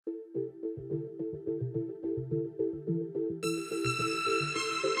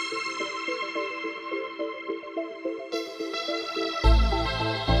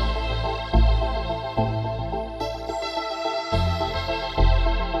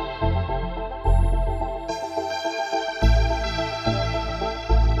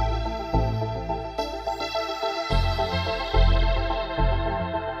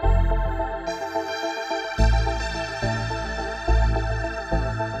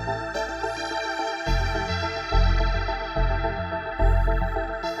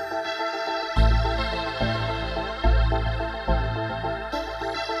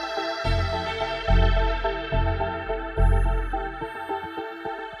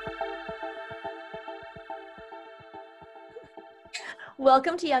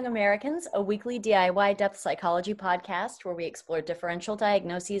Welcome to Young Americans, a weekly DIY depth psychology podcast where we explore differential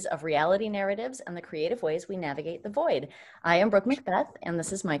diagnoses of reality narratives and the creative ways we navigate the void. I am Brooke Macbeth, and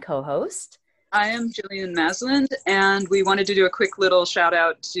this is my co-host. I am Jillian Masland, and we wanted to do a quick little shout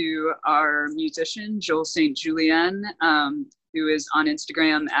out to our musician, Joel St. Julien, who is on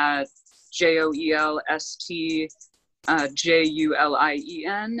Instagram at JOELSTJULIEN,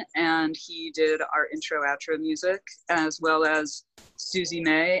 and he did our intro-outro music, as well as Suzy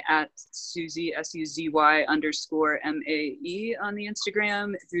May at Suzy, SUZY _MAE on the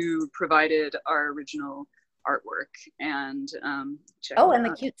Instagram, who provided our original artwork. And and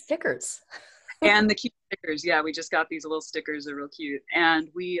the cute stickers. And the cute stickers. Yeah, we just got these little stickers. They're real cute. And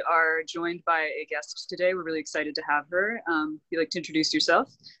we are joined by a guest today. We're really excited to have her. You'd like to introduce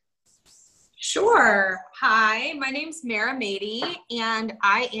yourself? Sure. Hi, my name's Mara Mady, and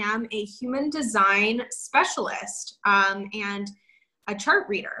I am a human design specialist and a chart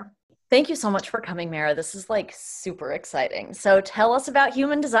reader. Thank you so much for coming, Mara. This is like super exciting. So tell us about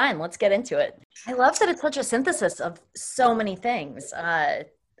human design. Let's get into it. I love that it's such a synthesis of so many things. I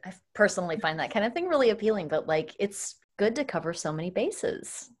personally find that kind of thing really appealing, but like it's good to cover so many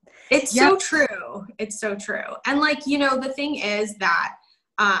bases. It's so true. It's so true. And like, you know, the thing is that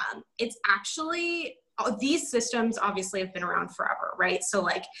it's actually, these systems obviously have been around forever, right? So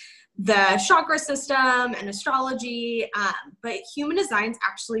like the chakra system and astrology, but human design is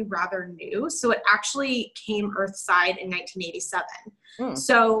actually rather new. So it actually came Earthside in 1987.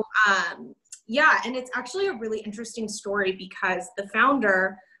 So and it's actually a really interesting story because the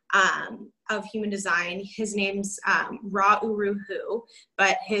founder of human design, his name's Ra Uru Hu,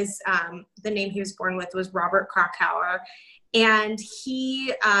 but the name he was born with was Robert Krakauer. And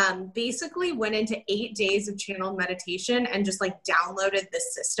he basically went into 8 days of channeled meditation and just like downloaded the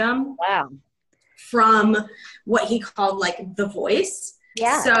system. Wow. From what he called like the voice.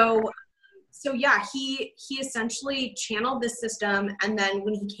 Yeah. So yeah, he essentially channeled this system. And then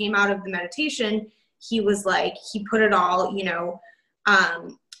when he came out of the meditation, he was like, he put it all,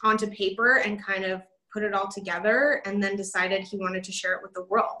 onto paper and kind of put it all together and then decided he wanted to share it with the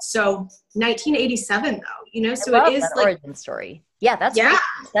world. So 1987 though, so it is like origin story. Yeah,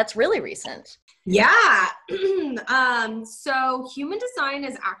 that's really recent. Yeah. So human design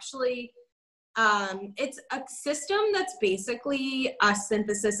is actually, it's a system that's basically a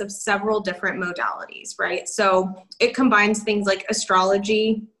synthesis of several different modalities, right? So it combines things like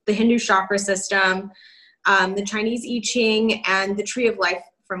astrology, the Hindu chakra system, the Chinese I Ching, and the Tree of Life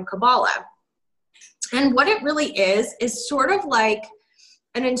from Kabbalah. And what it really is sort of like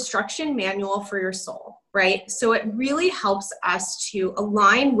an instruction manual for your soul, right? So it really helps us to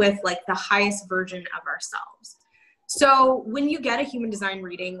align with like the highest version of ourselves. So when you get a human design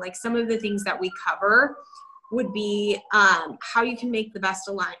reading, like some of the things that we cover would be how you can make the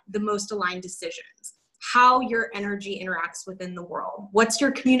most aligned decisions, how your energy interacts within the world, what's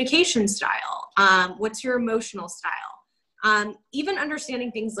your communication style, what's your emotional style. Even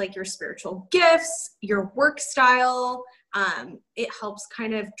understanding things like your spiritual gifts, your work style, it helps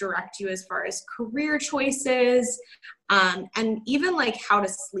kind of direct you as far as career choices, and even like how to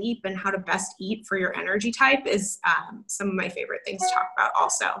sleep and how to best eat for your energy type is some of my favorite things to talk about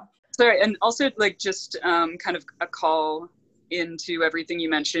also. Sorry, and also like just kind of a call into everything you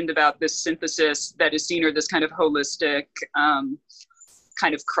mentioned about this synthesis that is seen, or this kind of holistic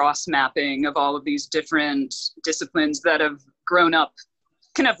kind of cross-mapping of all of these different disciplines that have grown up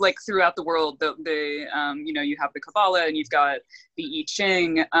kind of like throughout the world. You have the Kabbalah and you've got the I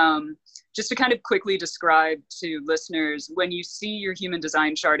Ching. Just to kind of quickly describe to listeners, when you see your human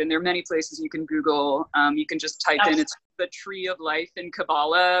design chart, and there are many places you can Google, you can just type in, it's the Tree of Life in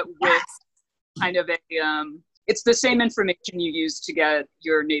Kabbalah with kind of it's the same information you use to get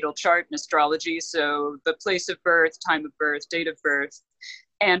your natal chart in astrology. So the place of birth, time of birth, date of birth.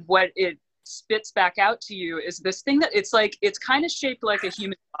 And what it spits back out to you is this thing that it's kind of shaped like a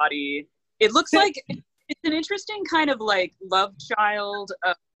human body. It looks like it's an interesting kind of like love child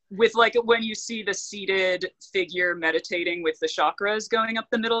with like when you see the seated figure meditating with the chakras going up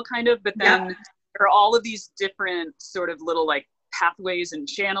the middle kind of, but then there are all of these different sort of little like pathways and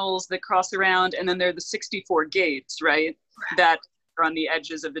channels that cross around. And then there are the 64 gates, right? That are on the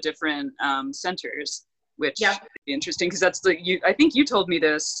edges of the different centers. Which is interesting because that's I think you told me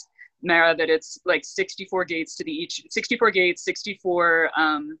this, Mara, that it's like 64 gates to the 64 gates, 64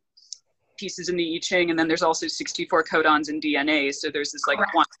 pieces in the I Ching, and then there's also 64 codons in DNA. So there's this like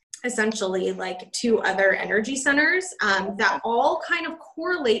essentially like 2 other energy centers that all kind of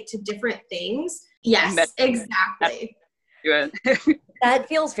correlate to different things. Yes, exactly. That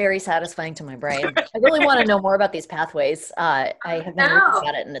feels very satisfying to my brain. I really want to know more about these pathways. I have been reading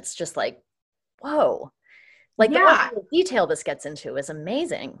about it, and it's just like, whoa. Like the level of detail this gets into is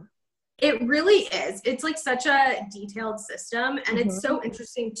amazing. It really is. It's like such a detailed system. And it's so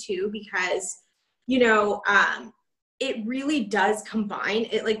interesting too, because, you know, it really does combine,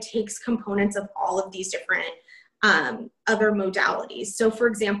 it like takes components of all of these different other modalities. So for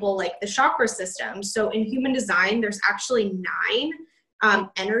example, like the chakra system. So in human design, there's actually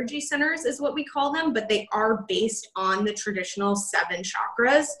 9 energy centers is what we call them, but they are based on the traditional 7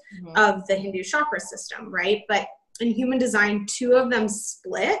 chakras of the Hindu chakra system, right? But in human design, 2 of them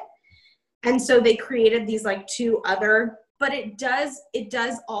split. And so they created these like 2 other, but it does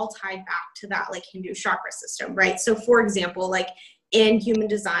all tie back to that like Hindu chakra system, right? So for example, like in human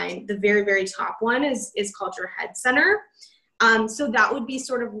design, the very, very top one is called your head center. So that would be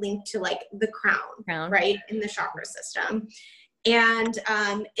sort of linked to like the crown, right? In the chakra system. And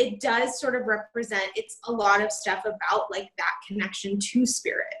it does sort of represent, it's a lot of stuff about like that connection to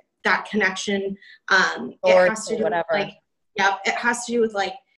spirit, that connection. It has to do with like, it has to do with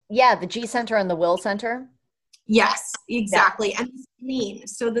like, the G center and the will center. Yes, exactly. Yeah. And the spleen.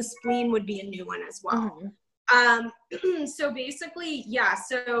 So the spleen would be a new one as well. So basically,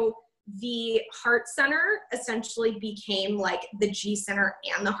 so the heart center essentially became like the G center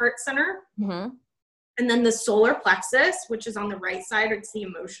and the heart center. And then the solar plexus, which is on the right side, it's the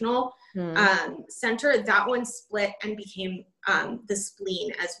emotional center, that one split and became the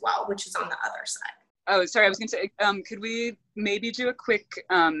spleen as well, which is on the other side. Oh, sorry, I was going to say, could we maybe do a quick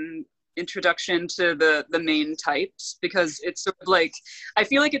introduction to the main types? Because it's sort of like, I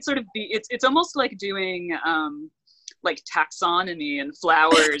feel like it's sort of, it's almost like doing like taxonomy and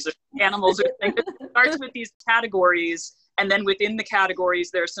flowers or animals or things. It starts with these categories, and then within the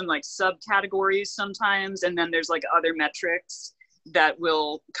categories, there's some like subcategories sometimes, and then there's like other metrics that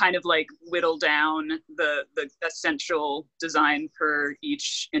will kind of like whittle down the essential design for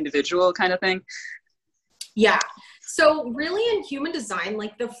each individual kind of thing. Yeah. So really in human design,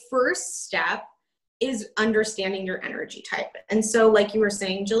 like the first step is understanding your energy type. And so like you were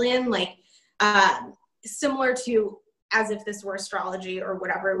saying, Jillian, like similar to as if this were astrology or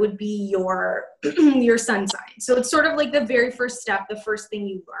whatever, it would be your your sun sign. So it's sort of like the very first step, the first thing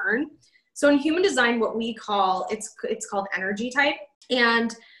you learn. So in human design, what we call, it's called energy type.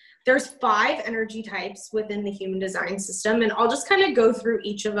 And there's 5 energy types within the human design system. And I'll just kind of go through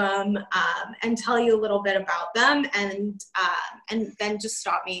each of them and tell you a little bit about them. And then just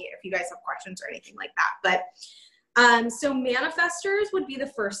stop me if you guys have questions or anything like that. But so manifestors would be the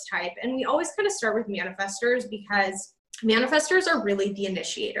first type. And we always kind of start with manifestors because manifestors are really the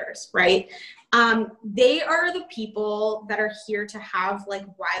initiators, right? They are the people that are here to have like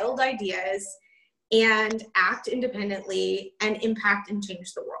wild ideas and act independently and impact and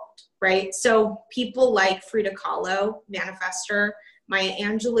change the world, right? So people like Frida Kahlo, manifestor, Maya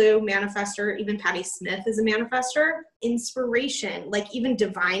Angelou, manifestor, even Patti Smith is a manifestor. Inspiration, like even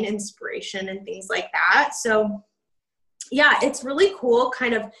divine inspiration and things like that. So yeah, it's really cool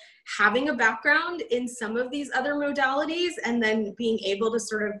kind of having a background in some of these other modalities and then being able to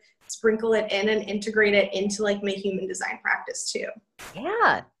sort of sprinkle it in and integrate it into like my human design practice too.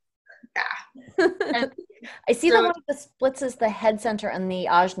 Yeah. Yeah. I see the one with the splits is the head center and the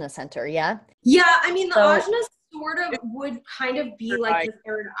ajna center. Yeah. Yeah. I mean, the ajna sort of would kind of be like the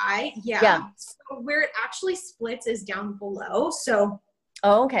third eye. Yeah. So where it actually splits is down below. So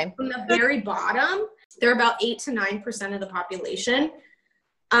okay. From the very bottom, they're about 8 to 9% of the population.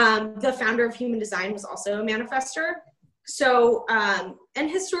 The founder of human design was also a manifestor. So, and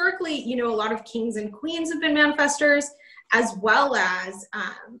historically, you know, a lot of kings and queens have been manifestors, as well as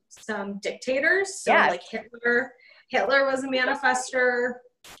some dictators. So like Hitler was a manifestor.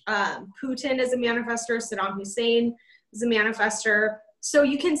 Putin is a manifestor. Saddam Hussein is a manifestor. So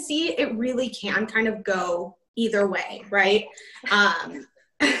you can see it really can kind of go either way, right?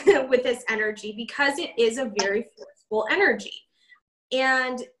 With this energy, because it is a very forceful energy.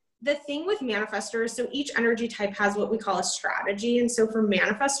 And the thing with manifestors, so each energy type has what we call a strategy. And so for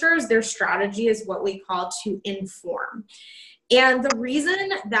manifestors, their strategy is what we call to inform. And the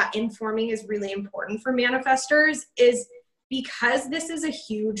reason that informing is really important for manifestors is because this is a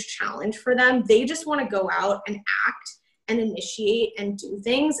huge challenge for them. They just want to go out and act and initiate and do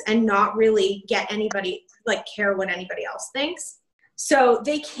things and not really get anybody, like care what anybody else thinks. So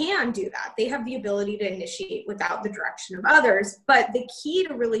they can do that. They have the ability to initiate without the direction of others. But the key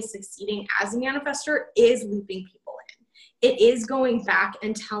to really succeeding as a manifestor is looping people in. It is going back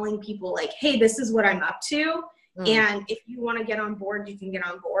and telling people like, hey, this is what I'm up to. And if you want to get on board, you can get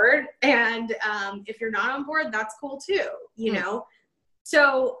on board. And if you're not on board, that's cool too, you know?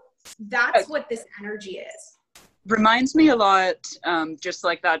 So that's what this energy is. Reminds me a lot, just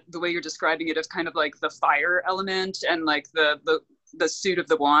like that, the way you're describing it, of kind of like the fire element and like the suit of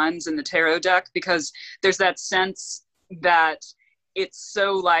the wands in the tarot deck, because there's that sense that it's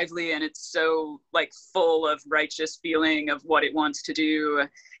so lively and it's so like full of righteous feeling of what it wants to do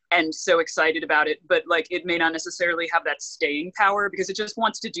and so excited about it, but like it may not necessarily have that staying power because it just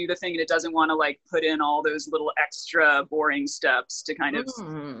wants to do the thing and it doesn't want to like put in all those little extra boring steps to kind of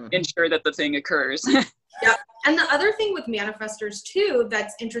ensure that the thing occurs. Yeah. And the other thing with manifestors too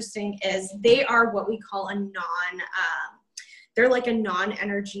that's interesting is they are what we call they're like a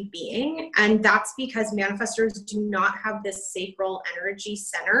non-energy being. And that's because manifestors do not have this sacral energy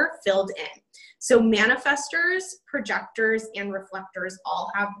center filled in. So manifestors, projectors, and reflectors all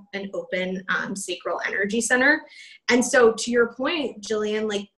have an open sacral energy center. And so to your point, Jillian,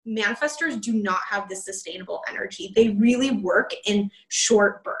 like manifestors do not have this sustainable energy. They really work in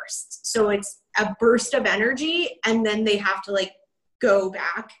short bursts. So it's a burst of energy and then they have to like go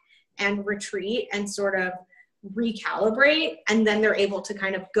back and retreat and sort of recalibrate, and then they're able to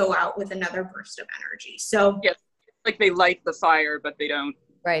kind of go out with another burst of energy. So yes, like they light the fire, but they don't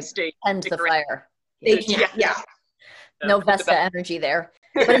stay end the fire. They can't. Yeah. No Vesta energy there.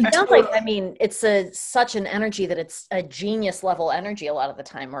 But it sounds like, I mean, it's such an energy that it's a genius level energy a lot of the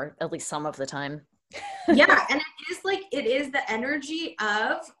time, or at least some of the time. Yeah, and it is the energy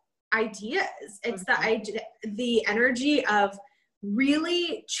of ideas. It's the energy of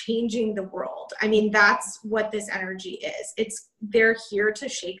really changing the world. I mean, that's what this energy is. They're here to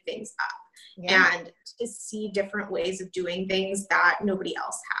shake things up and to see different ways of doing things that nobody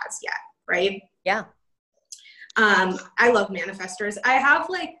else has yet, right? Yeah. I love manifestors.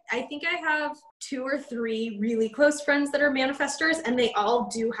 I think I have 2 or 3 really close friends that are manifestors, and they all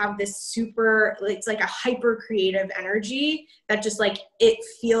do have this super, it's like a hyper creative energy that just like, it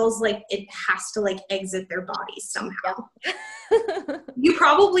feels like it has to like exit their bodies somehow. Yep. You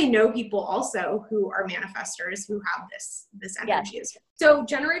probably know people also who are manifestors who have this energy as well. So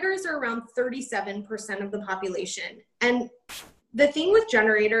generators are around 37% of the population. And the thing with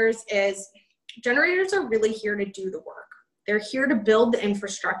generators is generators are really here to do the work. They're here to build the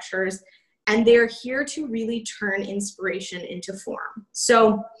infrastructures, and they're here to really turn inspiration into form.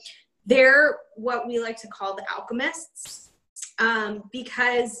 So they're what we like to call the alchemists,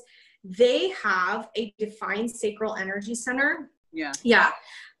 because they have a defined sacral energy center. Yeah. Yeah.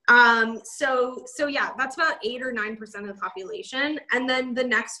 So yeah, that's about 8 or 9% of the population. And then the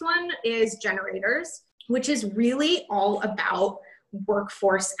next one is generators, which is really all about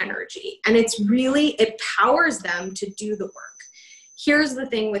workforce energy. And it powers them to do the work. Here's the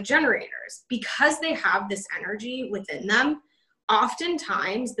thing with generators, because they have this energy within them,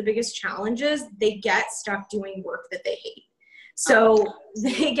 oftentimes the biggest challenge is they get stuck doing work that they hate. So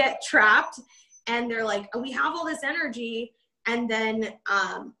they get trapped and they're like, oh, we have all this energy. And then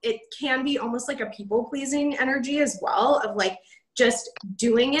it can be almost like a people pleasing energy as well, of like just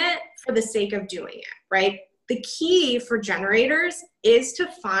doing it for the sake of doing it, right? The key for generators is to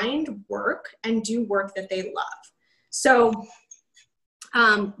find work and do work that they love. So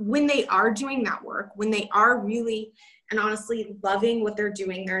when they are doing that work, when they are really and honestly loving what they're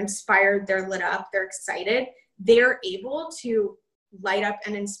doing, they're inspired, they're lit up, they're excited, they're able to light up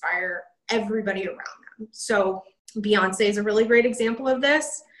and inspire everybody around them. So Beyonce is a really great example of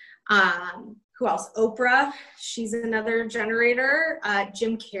this. Who else? Oprah, she's another generator.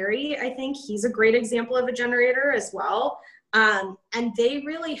 Jim Carrey, I think he's a great example of a generator as well. And they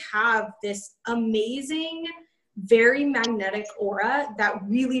really have this amazing, very magnetic aura that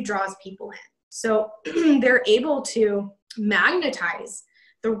really draws people in. So they're able to magnetize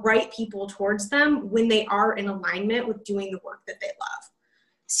the right people towards them when they are in alignment with doing the work that they love.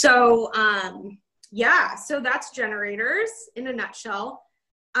 So so that's generators in a nutshell.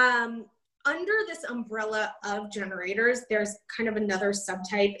 Under this umbrella of generators, there's kind of another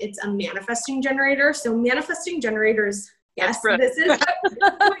subtype. It's a manifesting generator. So manifesting generators, yes, this is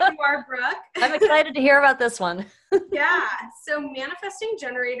what you are, Brooke. I'm excited to hear about this one. Yeah, so manifesting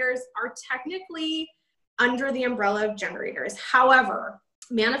generators are technically under the umbrella of generators. However,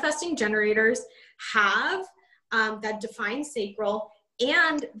 manifesting generators have that defined sacral,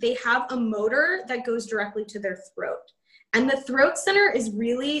 and they have a motor that goes directly to their throat. And the throat center is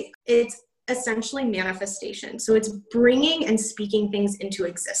it's essentially manifestation. So it's bringing and speaking things into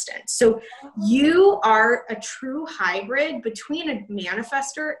existence. So you are a true hybrid between a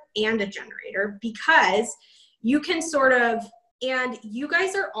manifestor and a generator, because you can and you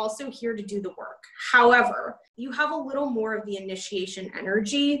guys are also here to do the work. However, you have a little more of the initiation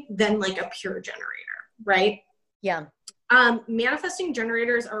energy than like a pure generator, right? Yeah. Manifesting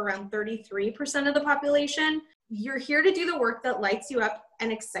generators are around 33% of the population. You're here to do the work that lights you up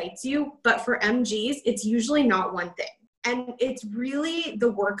and excites you, but for MGs, it's usually not one thing. And it's really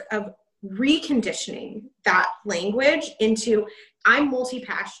the work of reconditioning that language into, I'm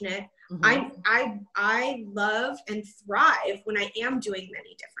multi-passionate. I love and thrive when I am doing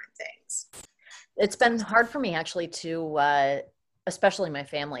many different things. It's been hard for me actually to, especially my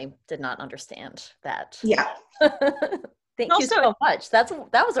family did not understand that. Yeah. Thank you so much. That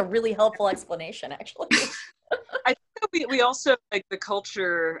was a really helpful explanation, actually. I think we also, like, the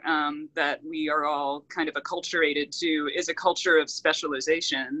culture that we are all kind of acculturated to is a culture of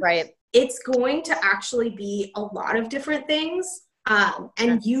specialization. Right. It's going to actually be a lot of different things.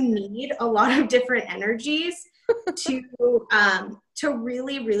 And you need a lot of different energies to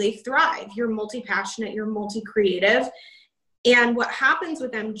really, really thrive. You're multi-passionate, you're multi-creative. And what happens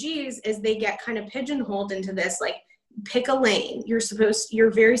with MGs is they get kind of pigeonholed into this, like, pick a lane.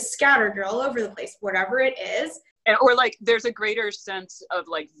 You're very scattered, you're all over the place, whatever it is. Or like there's a greater sense of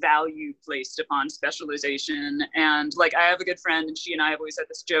like value placed upon specialization. And like I have a good friend and she and I have always had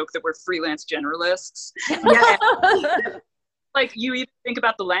this joke that we're freelance generalists. Yeah. Like you even think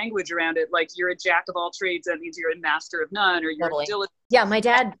about the language around it, like you're a jack of all trades, that means you're a master of none, or you're a dilettante. Yeah, my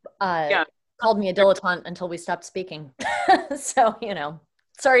dad called me a dilettante until we stopped speaking. So,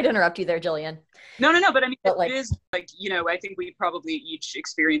 sorry to interrupt you there, Jillian. No, but I mean, it is like, I think we probably each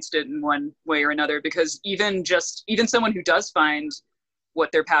experienced it in one way or another, because even someone who does find what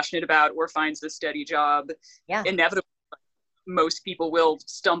they're passionate about or finds a steady job, inevitably, most people will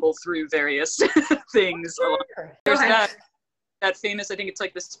stumble through various things. Sure. There's that famous, I think it's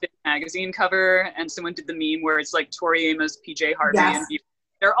like the Spin magazine cover, and someone did the meme where it's like Tori Amos, PJ Harvey, and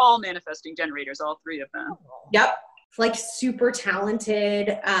they're all manifesting generators, all three of them. Yep. Like super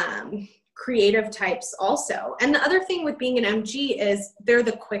talented, creative types also. And the other thing with being an MG is they're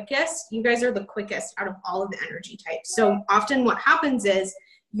the quickest. You guys are the quickest out of all of the energy types. So often what happens is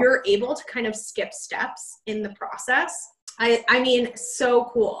you're able to kind of skip steps in the process. I mean, so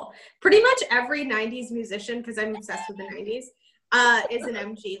cool. Pretty much every 90s musician, because I'm obsessed with the 90s, is an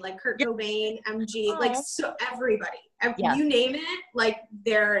MG, like Kurt Cobain, MG, like so everybody, you name it, like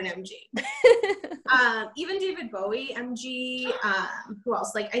they're an MG. Even David Bowie, MG. Who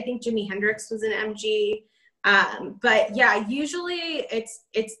else? Like I think Jimi Hendrix was an MG. But yeah, usually it's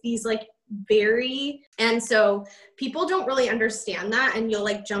these like and so people don't really understand that, and you'll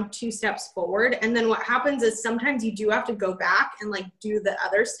like jump 2 steps forward, and then what happens is sometimes you do have to go back and like do the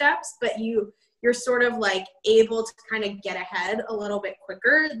other steps, but you're sort of like able to kind of get ahead a little bit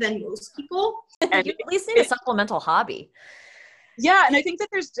quicker than most people. And you at least need a supplemental hobby. Yeah, and I think that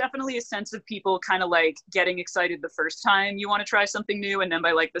there's definitely a sense of people kind of like getting excited the first time you want to try something new, and then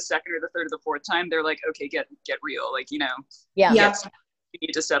by like the second or the third or the fourth time, they're like, okay, get real, like, you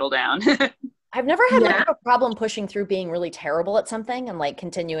need to settle down. I've never had a problem pushing through being really terrible at something and like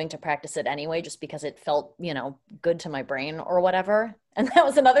continuing to practice it anyway, just because it felt, good to my brain or whatever. And that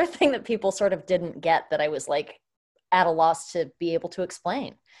was another thing that people sort of didn't get, that I was like at a loss to be able to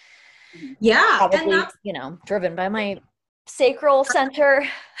explain. Yeah. Probably, and that's, driven by my sacral center.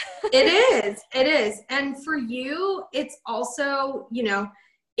 It is. And for you, it's also,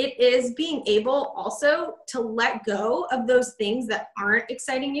 it is being able also to let go of those things that aren't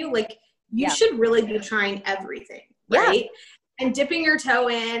exciting you. Like you should really be trying everything, right? And dipping your toe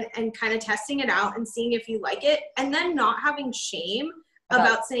in and kind of testing it out and seeing if you like it, and then not having shame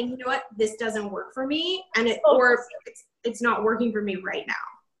about saying, you know what, this doesn't work for me, and or it's not working for me right now.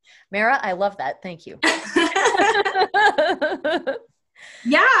 Mara, I love that. Thank you.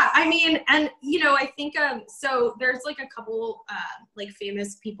 Yeah, I mean, and I think so there's like a couple like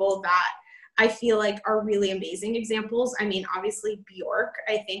famous people that I feel like are really amazing examples. I mean, obviously Bjork,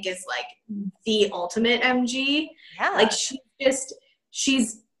 I think, is like the ultimate MG. Yeah. Like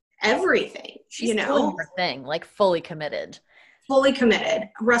she's everything. She's doing her thing, like fully committed.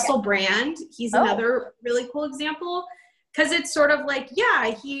 Russell Brand, he's another really cool example. Because it's sort of like,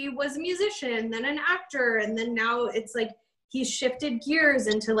 he was a musician, then an actor, and then now it's like he's shifted gears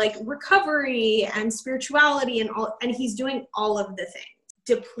into like recovery and spirituality and he's doing all of the things,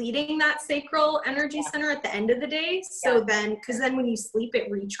 depleting that sacral energy center at the end of the day. So then, because then when you sleep,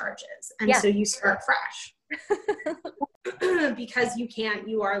 it recharges, and so you start fresh. Because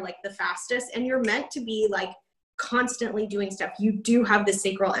you are like the fastest, and you're meant to be like constantly doing stuff. You do have the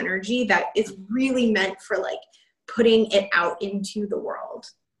sacral energy that is really meant for like putting it out into the world.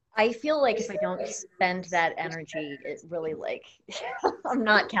 I feel like if I don't spend that energy, it really like, I'm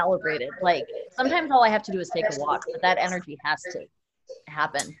not calibrated. Like sometimes all I have to do is take a walk, but that energy has to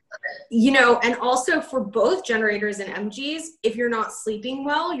happen. You know, and also for both generators and MGs, if you're not sleeping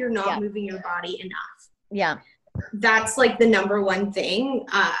well, you're not moving your body enough. Yeah. That's like the number one thing.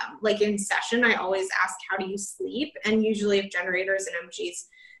 Like in session, I always ask, how do you sleep? And usually if generators and MGs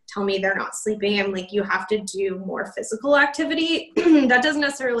tell me they're not sleeping, I'm like, you have to do more physical activity. That doesn't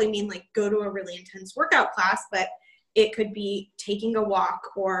necessarily mean like go to a really intense workout class, but it could be taking a walk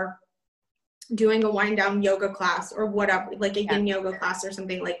or doing a wind down yoga class or whatever, like a yin yoga class or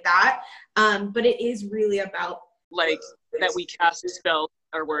something like that. But it is really about like that we cast spells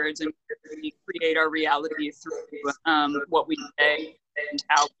our words and we create our reality through what we say and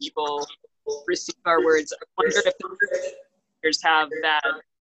how people receive our words. I wonder if the leaders have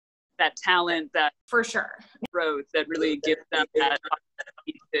that talent, that for sure growth that really gives them that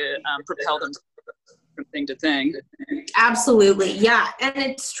opportunity to propel themselves from thing to thing. Absolutely. Yeah. And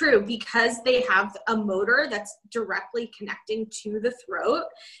it's true because they have a motor that's directly connecting to the throat.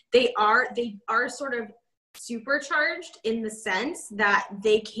 They are sort of supercharged in the sense that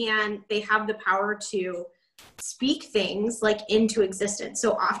they have the power to speak things like into existence.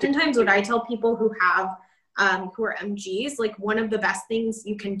 So oftentimes what I tell people who have who are MGs, like one of the best things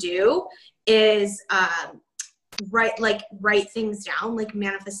you can do is write things down, like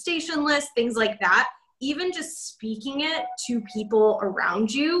manifestation lists, things like that. Even just speaking it to people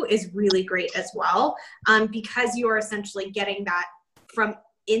around you is really great as well, because you are essentially getting that from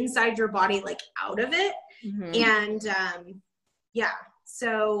inside your body, like out of it. And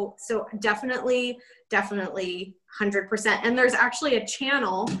so definitely 100%. And there's actually a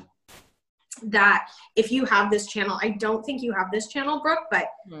channel that if you have this channel, I don't think you have this channel, Brooke, but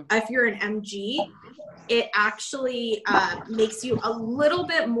if you're an MG, it actually makes you a little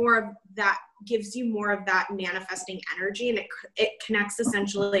bit more of that, gives you more of that manifesting energy, and it connects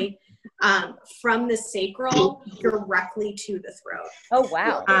essentially from the sacral directly to the throat. Oh,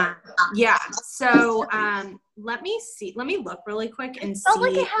 wow. Yeah. So let me look really quick and see. Felt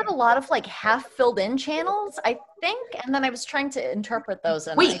like it had a lot of like half filled in channels, I think. And then I was trying to interpret those.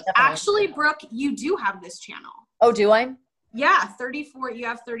 And wait, actually, Brooke, you do have this channel. Oh, do I? Yeah. 34, you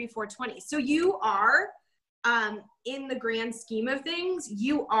have 3420. So you are, in the grand scheme of things,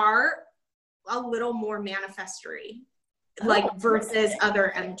 you are a little more manifestory, like versus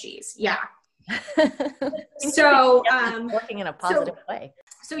other MGs. Yeah. So working in a positive way.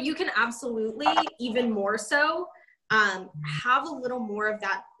 So you can absolutely, even more so, have a little more of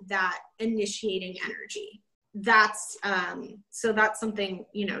that initiating energy. That's so that's something,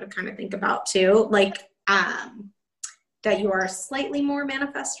 you know, to kind of think about too, like that you are slightly more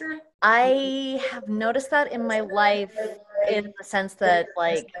manifestor. I have noticed that in my life, in the sense that,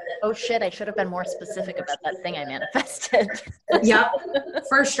 like, oh shit, I should have been more specific about that thing I manifested. Yep,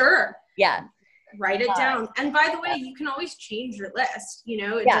 for sure. Yeah. Write it down. And by the way, you can always change your list. You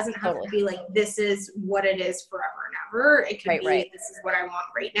know, it doesn't have to be like, this is what it is forever and ever. It could be, this is what I want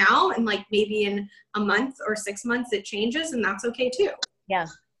right now. And like maybe in a month or 6 months it changes, and that's okay too. Yeah.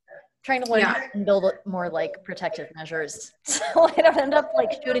 Trying to learn and build more like protective measures so I don't end up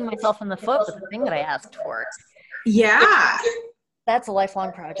like shooting myself in the foot with the thing that I asked for. Yeah. That's a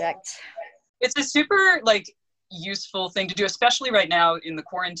lifelong project. It's a super like useful thing to do, especially right now in the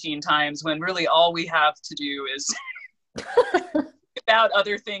quarantine times when really all we have to do is about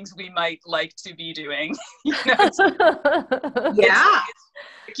other things we might like to be doing. You know, yeah.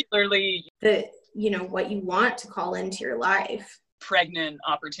 Particularly you know, what you want to call into your life. Pregnant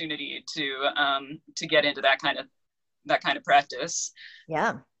opportunity to get into that kind of practice.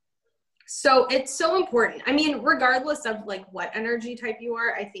 Yeah. So it's so important. I mean, regardless of like what energy type you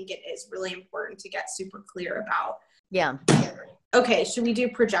are, I think it is really important to get super clear about. Yeah. Okay. Should we do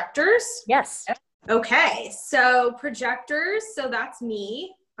projectors? Yes. Okay. So projectors. So that's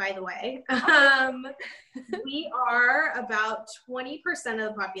me, by the way. We are about 20%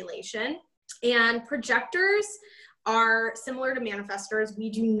 of the population, and projectors are similar to manifestors.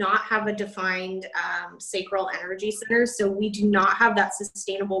 We do not have a defined sacral energy center. So we do not have that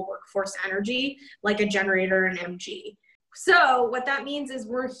sustainable workforce energy like a generator and MG. So what that means is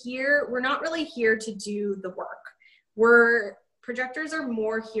we're not really here to do the work. Projectors are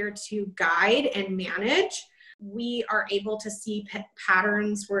more here to guide and manage. We are able to see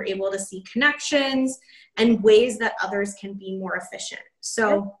patterns. We're able to see connections and ways that others can be more efficient.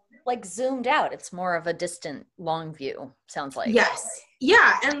 So like zoomed out, it's more of a distant long view, sounds like. Yes.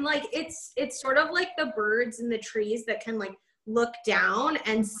 Yeah. And like it's sort of like the birds in the trees that can like look down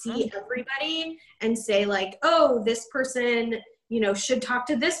and see everybody and say like, oh, this person, you know, should talk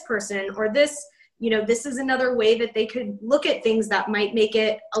to this person, or this, you know, this is another way that they could look at things that might make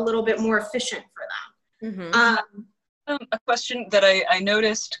it a little bit more efficient for them. A question that I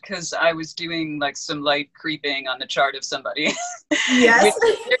noticed because I was doing like some light creeping on the chart of somebody. Yes.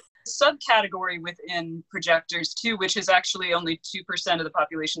 There's a subcategory within projectors too, which is actually only 2% of the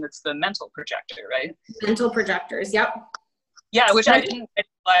population that's the mental projector, right? Mental projectors, yep. Yeah, which I didn't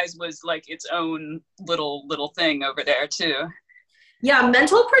realize was like its own little thing over there too. Yeah,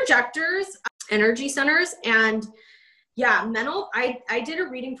 mental projectors, energy centers, and yeah, I did a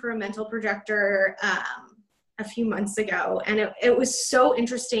reading for a mental projector a few months ago, and it was so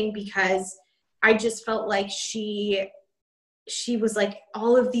interesting because I just felt like she was like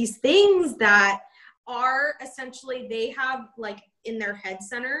all of these things that are essentially, they have like in their head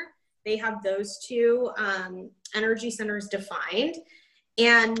center, they have those two energy centers defined.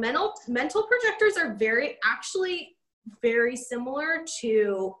 And mental projectors are very similar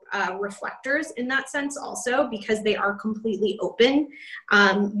to reflectors in that sense also, because they are completely open,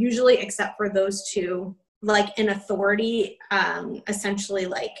 usually except for those two, like in authority, essentially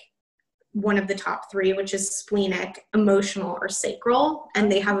like one of the top three, which is splenic, emotional, or sacral,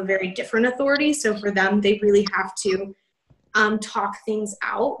 and they have a very different authority. So for them, they really have to talk things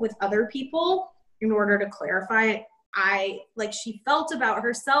out with other people in order to clarify. She felt about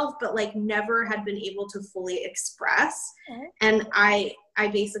herself, but like never had been able to fully express. And I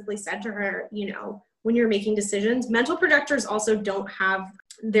basically said to her, when you're making decisions, mental projectors also don't have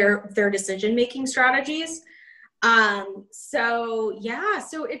their decision-making strategies. So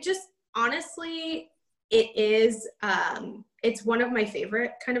it just, honestly, it is, it's one of my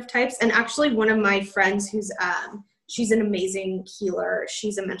favorite kind of types. And actually one of my friends who's, she's an amazing healer.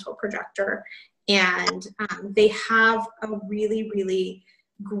 She's a mental projector. And they have a really, really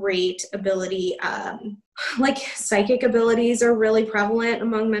great ability. Like psychic abilities are really prevalent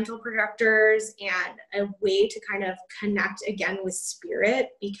among mental projectors, and a way to kind of connect again with spirit,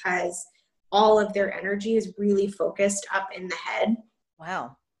 because all of their energy is really focused up in the head.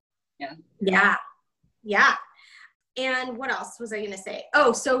 Wow. Yeah. And what else was I going to say?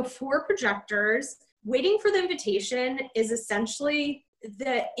 Oh, so for projectors, waiting for the invitation is essentially,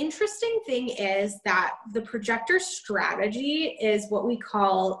 the interesting thing is that the projector strategy is what we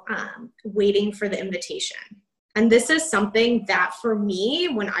call waiting for the invitation. And this is something that for me,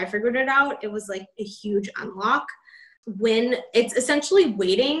 when I figured it out, it was like a huge unlock, when it's essentially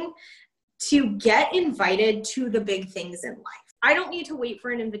waiting to get invited to the big things in life. I don't need to wait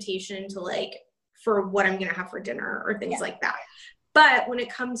for an invitation to for what I'm going to have for dinner or things like that. But when it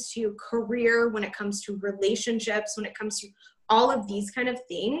comes to career, when it comes to relationships, when it comes to all of these kind of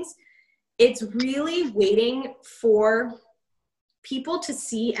things, it's really waiting for people to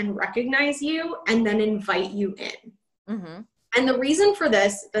see and recognize you and then invite you in. Mm-hmm. And the reason for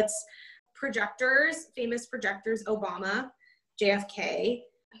this, that's projectors, famous projectors, Obama, JFK,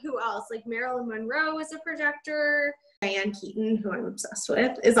 who else? Like Marilyn Monroe is a projector. Diane Keaton, who I'm obsessed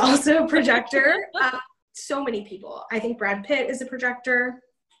with, is also a projector. So many people. I think Brad Pitt is a projector.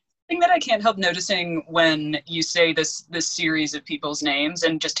 Thing that I can't help noticing when you say this series of people's names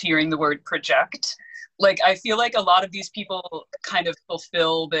and just hearing the word project, like I feel like a lot of these people kind of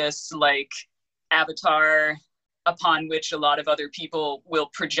fulfill this like avatar upon which a lot of other people will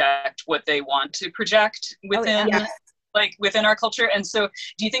project what they want to project within within our culture. And so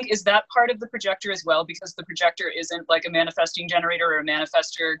do you think, is that part of the projector as well? Because the projector isn't like a manifesting generator or a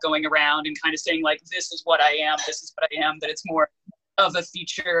manifester going around and kind of saying like, this is what I am, this is what I am, that it's more of a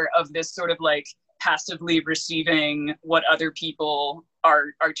feature of this sort of like passively receiving what other people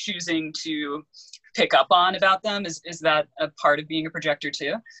are choosing to pick up on about them? Is that a part of being a projector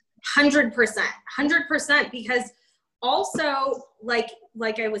too? 100%, because also like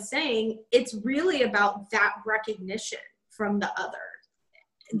I was saying, it's really about that recognition from the other,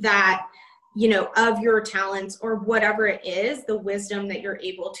 that, of your talents or whatever it is, the wisdom that you're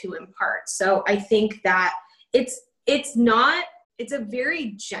able to impart. So I think that it's a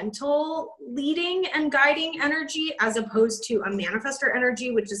very gentle leading and guiding energy, as opposed to a manifestor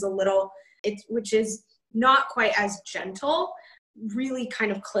energy, which is not quite as gentle. Really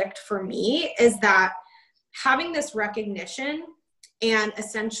kind of clicked for me is that having this recognition and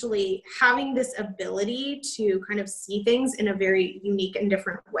essentially having this ability to kind of see things in a very unique and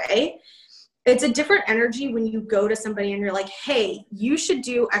different way. It's a different energy when you go to somebody and you're like, hey, you should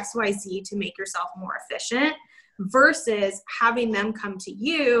do XYZ to make yourself more efficient, versus having them come to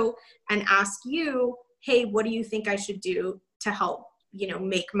you and ask you, hey, what do you think I should do to help,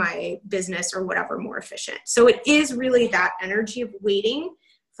 make my business or whatever more efficient? So it is really that energy of waiting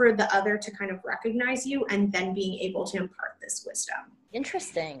for the other to kind of recognize you and then being able to impart this wisdom.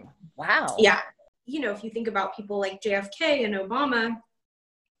 Interesting. Wow. Yeah. If you think about people like JFK and Obama,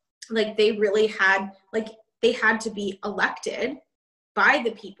 like they really had, like they had to be elected by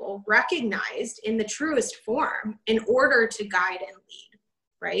the people, recognized in the truest form in order to guide and lead,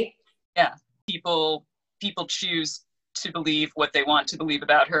 right? Yeah, people choose to believe what they want to believe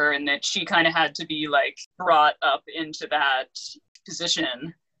about her, and that she kind of had to be like brought up into that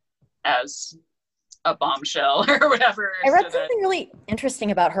position as a bombshell or whatever. I read something really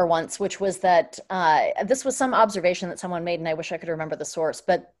interesting about her once, which was that this was some observation that someone made, and I wish I could remember the source,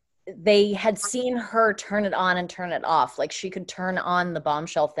 but they had seen her turn it on and turn it off. Like she could turn on the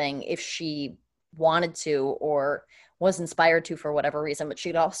bombshell thing if she wanted to or was inspired to for whatever reason, but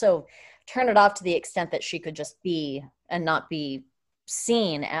she'd also turn it off to the extent that she could just be and not be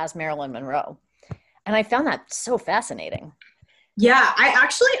seen as Marilyn Monroe. And I found that so fascinating. Yeah, I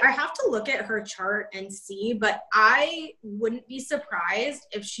have to look at her chart and see, but I wouldn't be surprised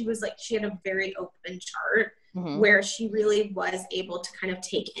if she was like, she had a very open chart where she really was able to kind of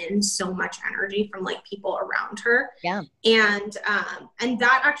take in so much energy from like people around her. Yeah. And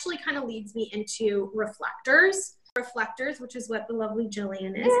that actually kind of leads me into reflectors. Reflectors, which is what the lovely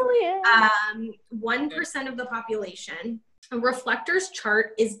Jillian is. 1% of the population. A reflector's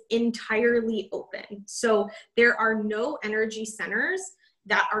chart is entirely open. So there are no energy centers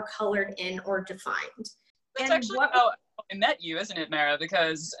that are colored in or defined. That's actually how I met you, isn't it, Mara?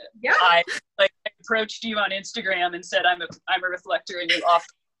 Because yeah. I approached you on Instagram and said, I'm a reflector, and you offered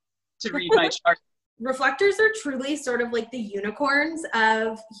to read my chart. Reflectors are truly sort of like the unicorns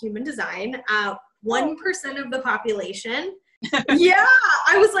of human design. 1% of the population. Yeah,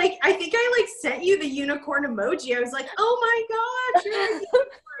 I was like, I think I like sent you the unicorn emoji. I was like, oh my gosh, you're a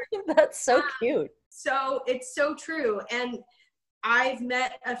unicorn. That's so cute. So it's so true. And I've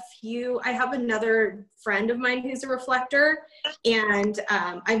met a few, I have another friend of mine who's a reflector, and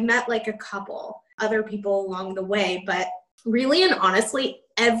I've met like a couple other people along the way, but really and honestly,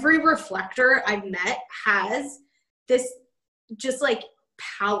 every reflector I've met has this just like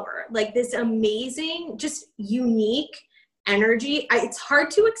power, like this amazing, just unique energy. It's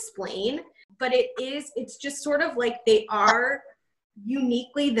hard to explain, but it's just sort of like they are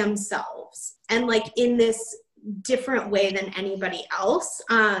uniquely themselves and like in this different way than anybody else.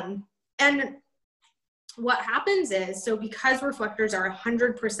 And what happens is, so because reflectors are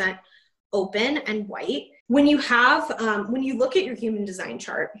 100% open and white, when you look at your human design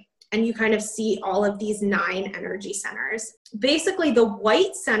chart and you kind of see all of these 9 energy centers, basically the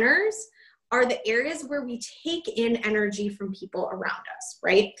white centers are the areas where we take in energy from people around us,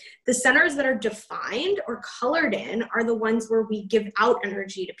 right? The centers that are defined or colored in are the ones where we give out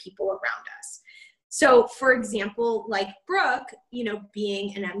energy to people around us. So for example, like Brooke,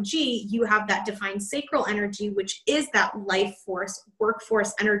 being an MG, you have that defined sacral energy, which is that life force,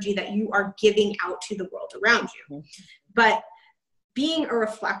 workforce energy that you are giving out to the world around you. But being a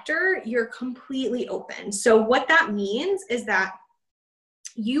reflector, you're completely open. So what that means is that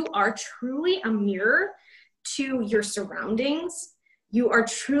you are truly a mirror to your surroundings. You are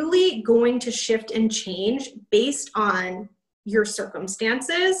truly going to shift and change based on your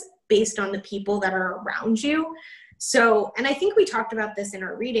circumstances, based on the people that are around you. So, and I think we talked about this in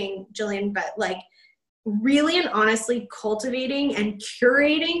our reading, Jillian, but like really and honestly cultivating and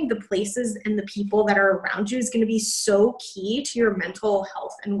curating the places and the people that are around you is going to be so key to your mental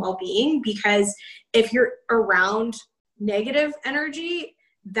health and well-being, because if you're around negative energy,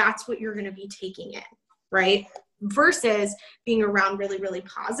 that's what you're going to be taking in, right? Versus being around really, really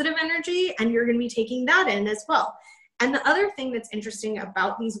positive energy, and you're going to be taking that in as well. And the other thing that's interesting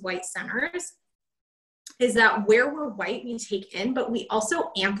about these white centers is that where we're white, we take in, but we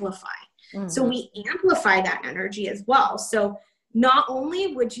also amplify. So we amplify that energy as well. So not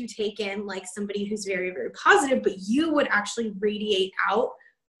only would you take in like somebody who's very, very positive, but you would actually radiate out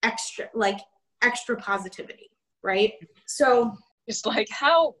extra positivity, right? So it's like,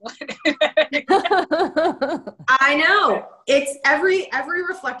 how? I know. It's every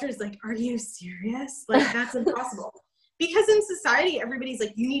reflector is like, are you serious? Like, that's impossible. Because in society, everybody's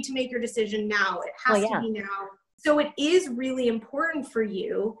like, you need to make your decision now. It has to be now. So it is really important for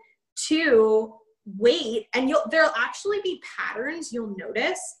you to wait, and there'll actually be patterns you'll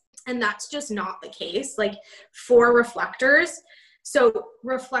notice, and that's just not the case. Like for reflectors, so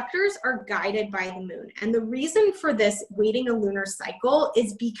reflectors are guided by the moon. And the reason for this waiting a lunar cycle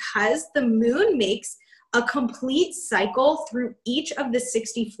is because the moon makes a complete cycle through each of the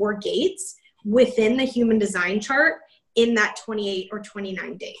 64 gates within the human design chart in that 28 or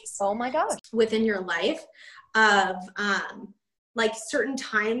 29 days. Oh my gosh. Within your life of like certain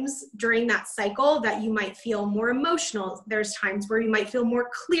times during that cycle that you might feel more emotional. There's times where you might feel more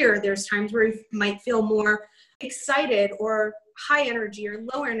clear. There's times where you might feel more excited or high energy or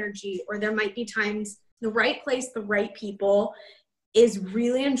low energy, or there might be times The right place, the right people is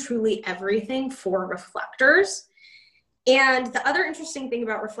really and truly everything for reflectors. And the other interesting thing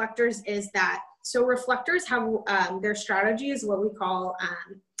about reflectors is that, so reflectors have their strategy is what we call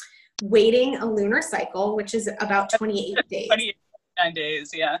waiting a lunar cycle, which is about 28 days. 29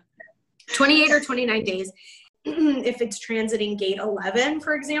 days, yeah. 28 or 29 days. If it's transiting gate 11,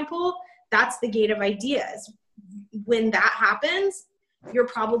 for example, that's the gate of ideas. When that happens, you're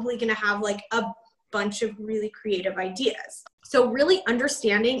probably going to have like a bunch of really creative ideas. So really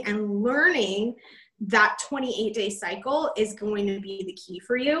understanding and learning that 28-day cycle is going to be the key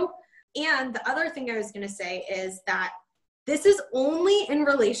for you. And the other thing I was going to say is that this is only in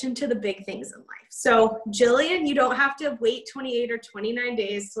relation to the big things in life. So Jillian, you don't have to wait 28 or 29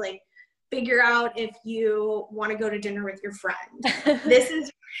 days to like figure out if you want to go to dinner with your friend. This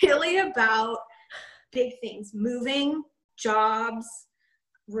is really about big things, moving, jobs,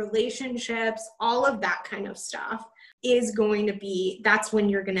 relationships, all of that kind of stuff is going to be, that's when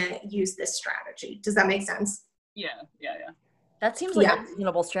you're going to use this strategy. Does that make sense? Yeah. That seems like a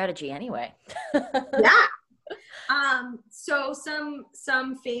reasonable strategy anyway. Yeah. So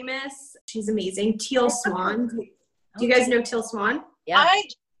some famous, she's amazing, Teal Swan. Do you guys know Teal Swan? Yeah.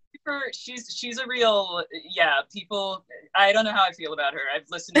 She's a real, people, I don't know how I feel about her. I've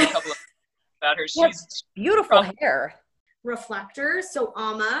listened to a couple of about her. She's beautiful hair. Reflectors. So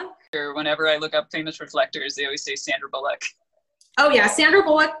Amma. Whenever I look up famous reflectors, they always say Sandra Bullock. Oh yeah, Sandra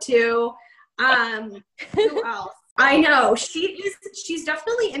Bullock too. Who else? I know she's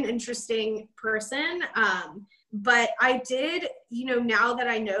definitely an interesting person. But I did, now that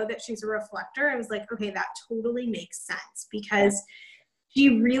I know that she's a reflector, I was like, okay, that totally makes sense, because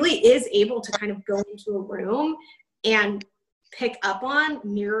she really is able to kind of go into a room and pick up on,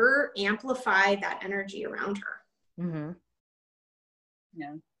 mirror, amplify that energy around her. Mm-hmm.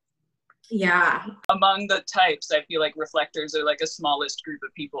 Yeah. Among the types, I feel like reflectors are like a smallest group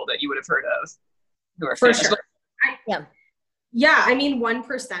of people that you would have heard of who are For famous. sure. Yeah, I mean,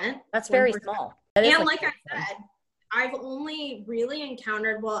 1%. That's very small. And like I said, I've only really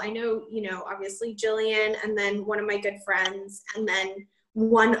encountered, well, I know, obviously Jillian, and then one of my good friends, and then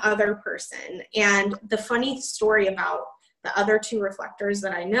one other person. And the funny story about the other two reflectors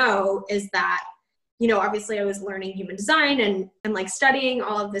that I know is that, obviously I was learning human design and like studying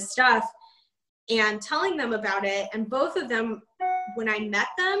all of this stuff and telling them about it. And both of them, when I met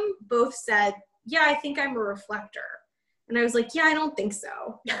them, both said, yeah, I think I'm a reflector. And I was like, yeah, I don't think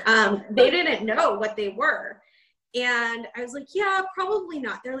so. They didn't know what they were. And I was like, yeah, probably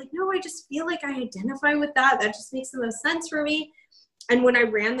not. They're like, no, I just feel like I identify with that. That just makes the most sense for me. And when I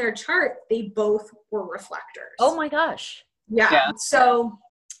ran their chart, they both were reflectors. Oh my gosh. Yeah. So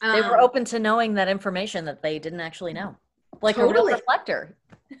they were open to knowing that information that they didn't actually know. Like a real reflector.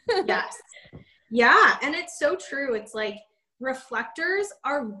 Yes. Yeah. And it's so true. It's like reflectors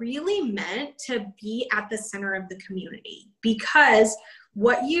are really meant to be at the center of the community, because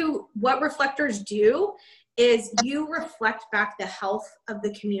what reflectors do is you reflect back the health of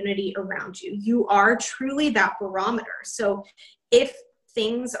the community around you. You are truly that barometer. So if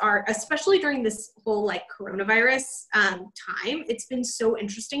things are, especially during this whole like coronavirus time, it's been so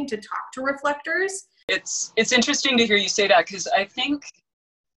interesting to talk to reflectors. It's interesting to hear you say that, because I think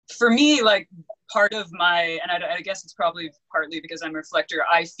for me, like part of my, and I guess it's probably partly because I'm a reflector,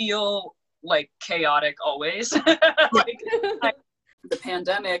 I feel like chaotic always. The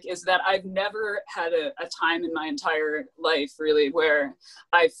pandemic is that I've never had a time in my entire life really where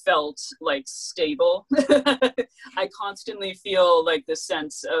I felt like stable. I constantly feel like this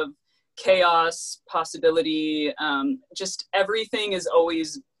sense of chaos, possibility, just everything is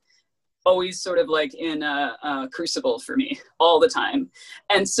always sort of like in a crucible for me all the time.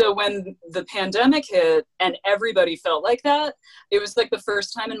 And so when the pandemic hit and everybody felt like that, it was like the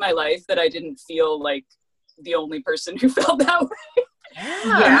first time in my life that I didn't feel like the only person who felt that way.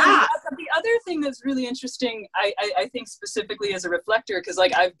 Yeah. The other thing that's really interesting, I think specifically as a reflector, because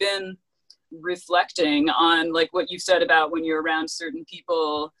like I've been reflecting on like what you said about when you're around certain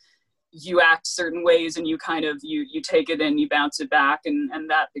people, you act certain ways and you kind of, you take it and you bounce it back, and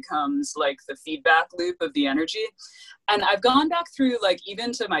that becomes like the feedback loop of the energy. And I've gone back through like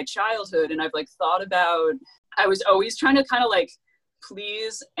even to my childhood, and I've like thought about, I was always trying to kind of like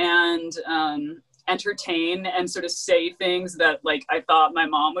please and entertain and sort of say things that like I thought my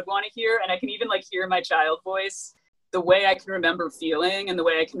mom would want to hear. And I can even like hear my child voice, the way I can remember feeling and the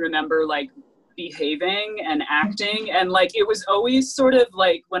way I can remember like behaving and acting. And like it was always sort of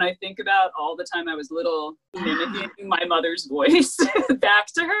like, when I think about all the time I was little, mimicking my mother's voice back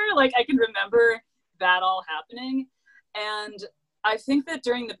to her, like I can remember that all happening. And I think that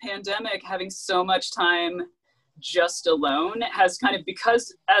during the pandemic, having so much time just alone has kind of,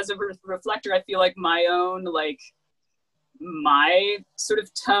 because as a reflector, I feel like my own, like, my sort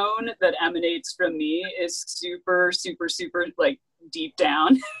of tone that emanates from me is super, super, super, like, deep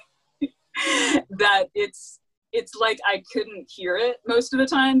down. That it's like I couldn't hear it most of the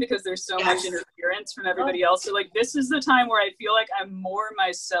time because there's so much interference from everybody else. So like, this is the time where I feel like I'm more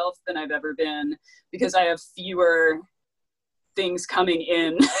myself than I've ever been because I have fewer things coming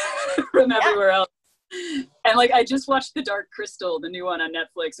in from everywhere else. And like, I just watched The Dark Crystal, the new one on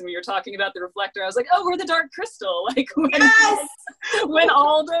Netflix, and when you're talking about the reflector, I was like, oh, we're the Dark Crystal. Like when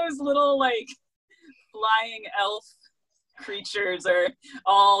all those little like flying elf creatures are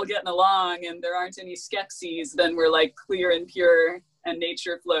all getting along and there aren't any Skeksis, then we're like clear and pure and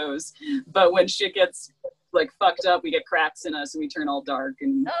nature flows. But when shit gets like fucked up, we get cracks in us and we turn all dark.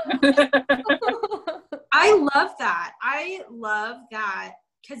 And I love that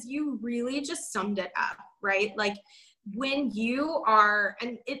because you really just summed it up, right? Like when you are,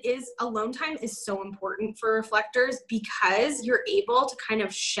 and it is, alone time is so important for reflectors because you're able to kind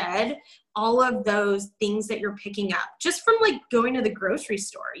of shed all of those things that you're picking up just from like going to the grocery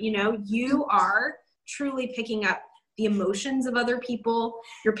store. You know, you are truly picking up the emotions of other people.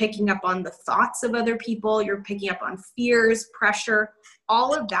 You're picking up on the thoughts of other people. You're picking up on fears, pressure.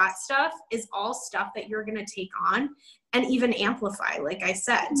 All of that stuff is all stuff that you're going to take on and even amplify, like I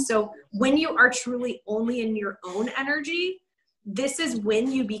said. So when you are truly only in your own energy, this is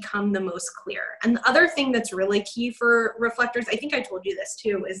when you become the most clear. And the other thing that's really key for reflectors, I think I told you this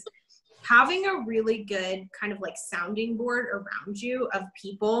too, is having a really good kind of like sounding board around you of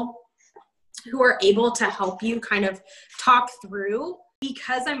people who are able to help you kind of talk through,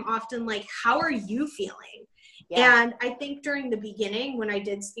 because I'm often like, how are you feeling? Yeah. And I think during the beginning, when I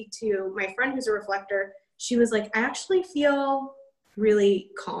did speak to my friend who's a reflector, she was like, I actually feel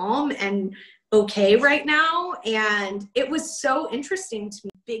really calm and okay right now. And it was so interesting to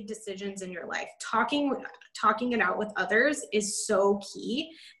me. Big decisions in your life, talking it out with others is so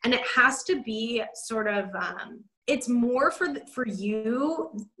key. And it has to be sort of, it's more for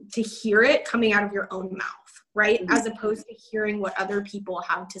you to hear it coming out of your own mouth, right? Mm-hmm. As opposed to hearing what other people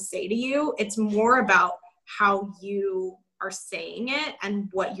have to say to you. It's more about how you are saying it and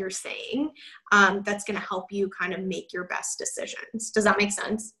what you're saying, that's going to help you kind of make your best decisions. Does that make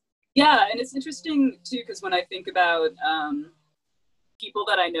sense? Yeah. And it's interesting too, because when I think about people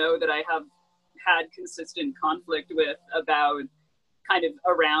that I know that I have had consistent conflict with about kind of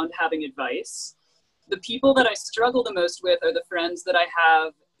around having advice, the people that I struggle the most with are the friends that I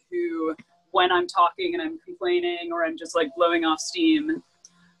have who, when I'm talking and I'm complaining or I'm just like blowing off steam,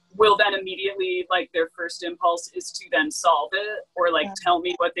 will then immediately, like, their first impulse is to then solve it or like tell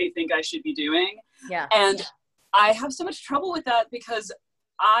me what they think I should be doing. Yeah. And I have so much trouble with that because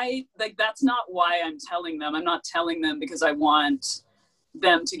that's not why I'm telling them. I'm not telling them because I want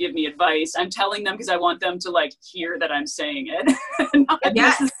them to give me advice. I'm telling them because I want them to like hear that I'm saying it. Not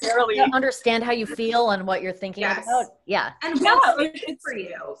necessarily to understand how you feel and what you're thinking about. Yeah. And what's it's for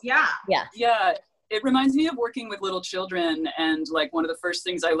you. Yeah. Yeah. Yeah. It reminds me of working with little children, and like one of the first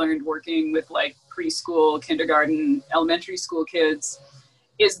things I learned working with like preschool, kindergarten, elementary school kids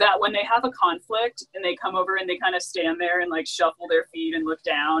is that when they have a conflict and they come over and they kind of stand there and like shuffle their feet and look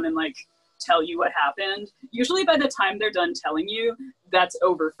down and like tell you what happened, usually by the time they're done telling you, that's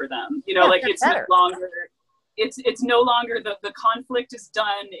over for them. You know, like it's no longer, it's no longer the conflict is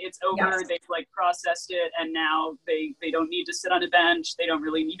done. It's over. Yes. They've like processed it. And now they don't need to sit on a bench. They don't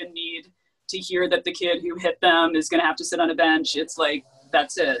really even need to hear that the kid who hit them is going to have to sit on a bench. It's like,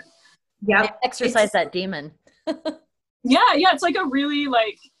 that's it. Yeah. Exercise that demon. Yeah. It's like a really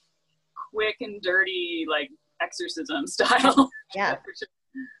like quick and dirty, like exorcism style. Yeah.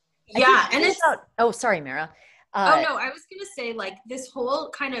 Yeah. And it's, oh, sorry, Mara. No, I was going to say like this whole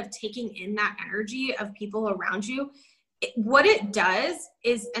kind of taking in that energy of people around you, what it does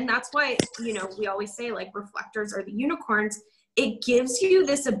is, and that's why, you know, we always say like reflectors are the unicorns. It gives you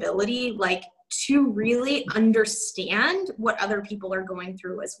this ability like to really understand what other people are going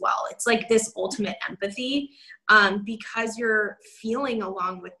through as well. It's like this ultimate empathy, because you're feeling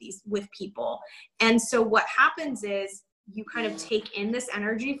along with people. And so what happens is you kind of take in this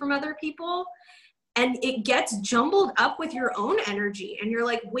energy from other people and it gets jumbled up with your own energy. And you're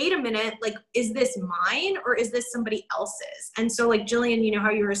like, wait a minute, like, is this mine or is this somebody else's? And so like, Jillian, you know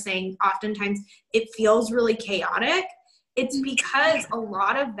how you were saying, oftentimes it feels really chaotic. It's because a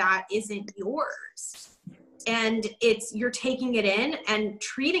lot of that isn't yours. And you're taking it in and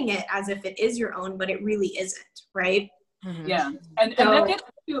treating it as if it is your own, but it really isn't, right? Mm-hmm. Yeah. And that gets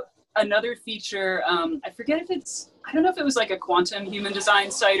to another feature, I forget if I don't know if it was like a quantum human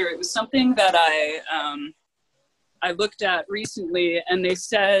design site, or it was something that I looked at recently, and they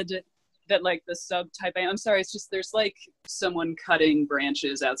said that like the subtype, I'm sorry, it's just, there's like someone cutting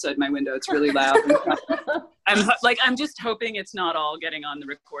branches outside my window. It's really loud. I'm just hoping it's not all getting on the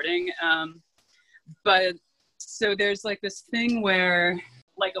recording. But so there's like this thing where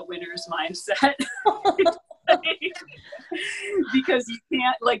like a winner's mindset, because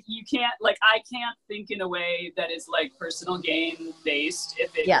I can't think in a way that is like personal gain based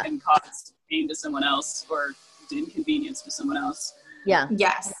if it can cause pain to someone else or inconvenience to someone else. Yeah.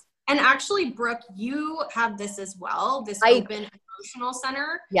 Yes. And actually, Brooke, you have this as well, this open emotional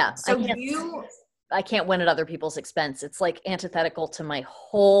center. Yeah. So I can't win at other people's expense. It's like antithetical to my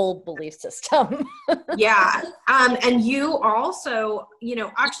whole belief system. Yeah. And you also,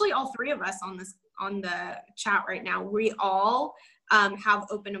 actually all three of us on the chat right now, we all have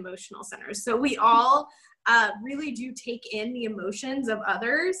open emotional centers. So we all really do take in the emotions of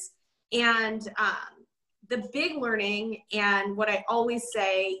others. And the big learning, and what I always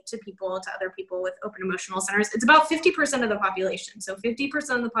say to other people with open emotional centers, it's about 50% of the population. So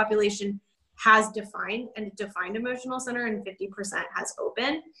 50% of the population has defined emotional center, and 50% has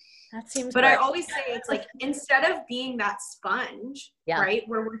open. That seems But right. I always say it's like, instead of being that sponge, right,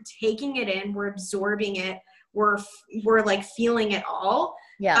 where we're taking it in, we're absorbing it, we're like feeling it all.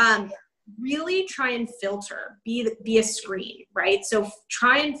 Yeah. Really try and filter, be a screen, right? So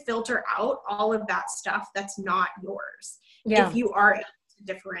try and filter out all of that stuff that's not yours. Yeah. If you are able to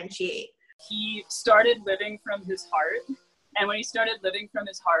differentiate. He started living from his heart. And when he started living from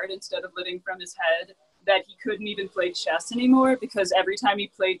his heart instead of living from his head, that he couldn't even play chess anymore, because every time he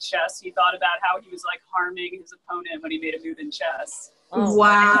played chess, he thought about how he was like harming his opponent when he made a move in chess. Oh.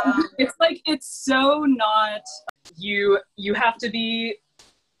 Wow. It's like, it's so not, you have to be,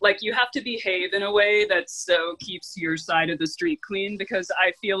 like, you have to behave in a way that so keeps your side of the street clean, because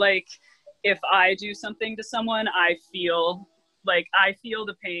I feel like if I do something to someone, I feel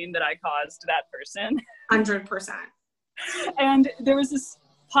the pain that I caused that person. 100%. And there was this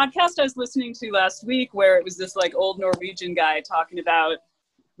podcast I was listening to last week where it was this like old Norwegian guy talking about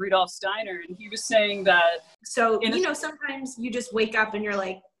Rudolf Steiner, and he was saying that. So, sometimes you just wake up and you're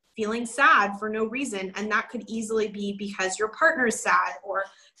like feeling sad for no reason. And that could easily be because your partner is sad, or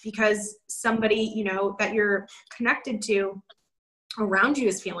because somebody, that you're connected to around you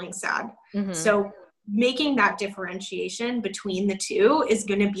is feeling sad. Mm-hmm. So making that differentiation between the two is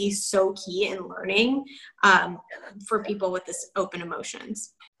going to be so key in learning for people with this open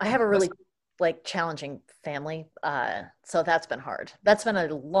emotions. I have a really challenging family. So that's been hard. That's been a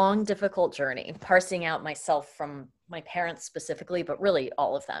long, difficult journey, parsing out myself from my parents specifically, but really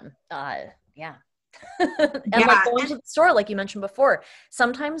all of them. Yeah. And like going to the store, like you mentioned before,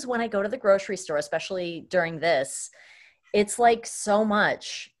 sometimes when I go to the grocery store, especially during this, it's like so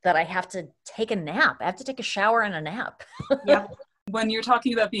much that I have to take a nap. I have to take a shower and a nap. Yeah. When you're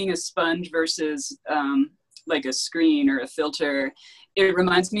talking about being a sponge versus like a screen or a filter, it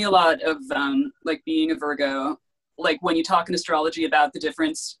reminds me a lot of like being a Virgo. Like when you talk in astrology about the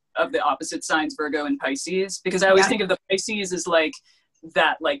difference of the opposite signs, Virgo and Pisces, because I always think of the Pisces as like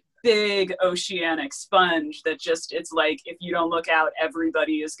that like big oceanic sponge that just, it's like, if you don't look out,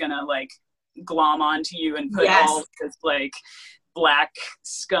 everybody is gonna like glom onto you and put all this like black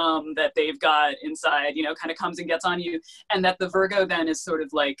scum that they've got inside, kind of comes and gets on you. And that the Virgo then is sort of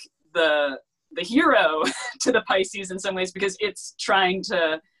like the hero to the Pisces in some ways, because it's trying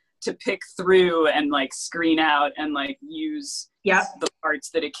to pick through and like screen out and like use the parts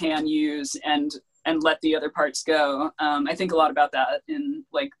that it can use and let the other parts go. I think a lot about that in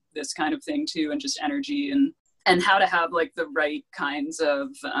like this kind of thing too, and just energy and how to have like the right kinds of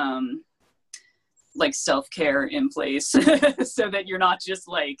like self-care in place so that you're not just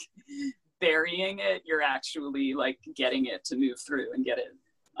like burying it, you're actually like getting it to move through and get it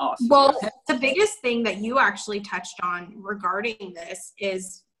off. Well, the biggest thing that you actually touched on regarding this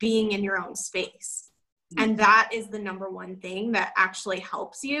is being in your own space. Mm-hmm. And that is the number one thing that actually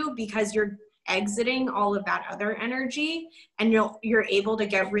helps you, because you're exiting all of that other energy and you're able to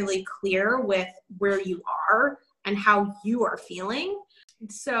get really clear with where you are and how you are feeling.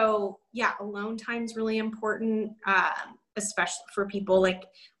 So alone time is really important, especially for people like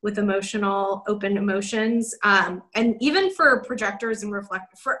with open emotions. And even for projectors and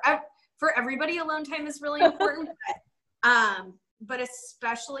for everybody, alone time is really important. But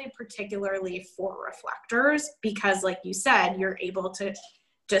especially particularly for reflectors, because like you said, you're able to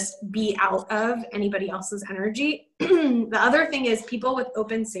just be out of anybody else's energy. The other thing is people with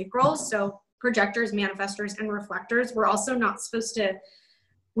open sacrals, so projectors, manifestors, and reflectors, we're also not supposed to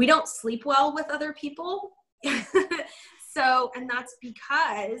we don't sleep well with other people. So, and that's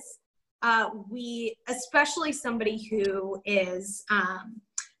because we, especially somebody who is,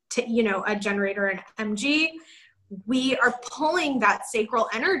 a generator and MG, we are pulling that sacral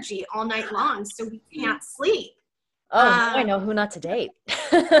energy all night long, so we can't sleep. Oh, now I know who not to date.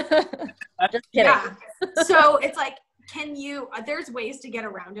 Just kidding. Yeah. So it's like, there's ways to get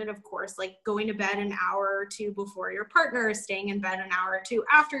around it, of course, like going to bed an hour or two before your partner, staying in bed an hour or two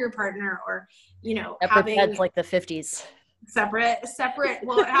after your partner, or, Separate beds like the 50s. Separate,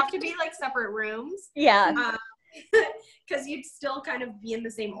 well, it have to be like separate rooms. Yeah. Because you'd still kind of be in the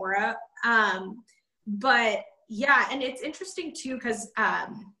same aura. But yeah, and it's interesting too, because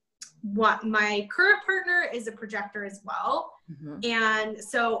what my current partner is a projector as well. And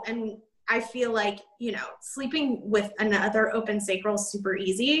I feel like, sleeping with another open sacral is super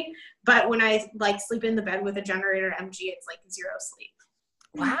easy, but when I like sleep in the bed with a generator MG, it's like 0 sleep.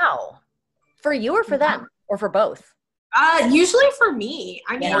 Wow. For you or for them, or for both? Usually for me.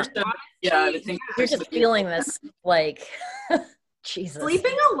 I mean, honestly, I think you're just feeling this like Jesus.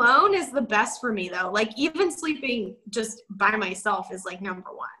 Sleeping alone is the best for me though. Like even sleeping just by myself is like number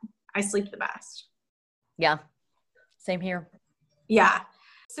one. I sleep the best. Yeah. Same here. Yeah.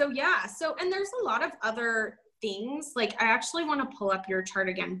 So and there's a lot of other things. Like I actually want to pull up your chart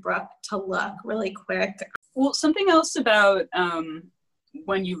again, Brooke, to look really quick. Well, something else about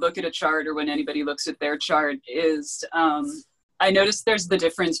when you look at a chart, or when anybody looks at their chart, is I noticed there's the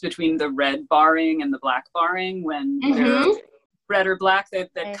difference between the red barring and the black barring when they're red or black that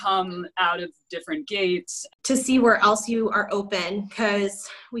come out of different gates. To see where else you are open, because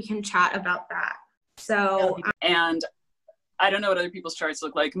we can chat about that. So, and I don't know what other people's charts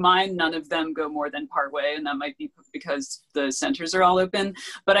look like. Mine, none of them go more than partway, and that might be because the centers are all open.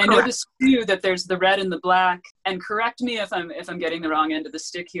 But I noticed too that there's the red and the black. And correct me if I'm getting the wrong end of the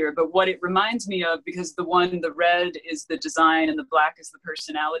stick here. But what it reminds me of, because the red is the design and the black is the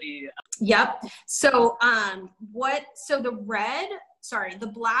personality. Yep. So the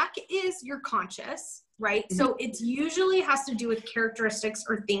black is your conscious, right? So it's usually has to do with characteristics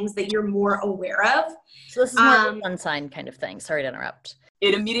or things that you're more aware of. So this is more of a sun sign kind of thing. Sorry to interrupt.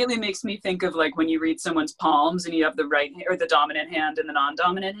 It immediately makes me think of like when you read someone's palms and you have the right or the dominant hand and the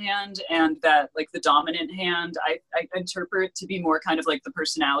non-dominant hand, and that like the dominant hand, I interpret to be more kind of like the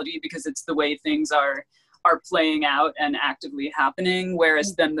personality, because it's the way things are playing out and actively happening.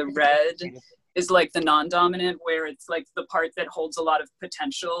 Whereas then the red is like the non-dominant, where it's like the part that holds a lot of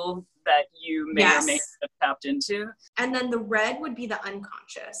potential that you may or may have tapped into. And then the red would be the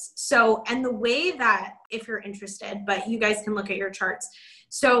unconscious. So, and the way that, if you're interested, but you guys can look at your charts.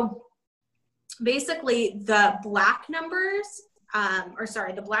 So basically the black numbers,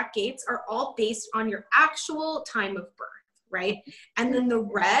 the black gates are all based on your actual time of birth, right? And then the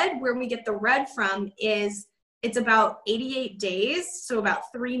red, where we get the red from, is it's about 88 days, so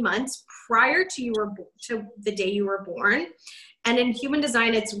about 3 months prior to the day you were born. And in human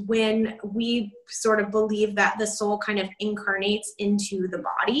design, it's when we sort of believe that the soul kind of incarnates into the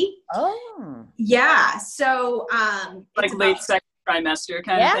body. Oh. Yeah. So like late second trimester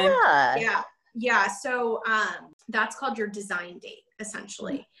kind of thing. Yeah. So that's called your design date,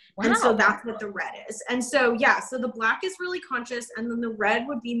 essentially. Wow. And so that's what the red is. And so, so the black is really conscious, and then the red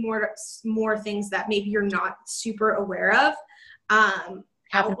would be more things that maybe you're not super aware of.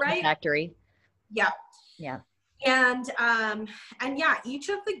 Outright. Factory. Yeah. Yeah. And each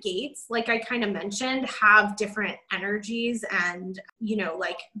of the gates, like I kind of mentioned, have different energies and,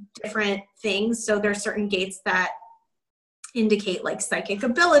 like different things. So there's certain gates that indicate like psychic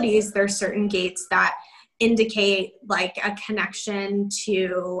abilities. There's certain gates that indicate like a connection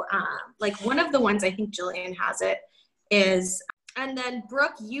to like one of the ones, I think Jillian has it, is, and then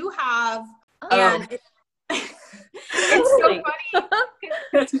Brooke, you have, and it's so funny.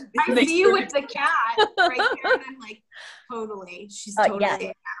 I see you with the cat right there, and I'm like, totally. She's totally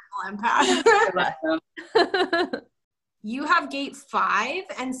an animal empath. You have gate 5,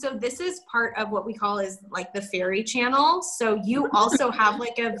 and so this is part of what we call is like the fairy channel. So you also have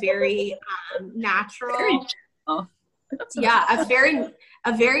like a very natural, a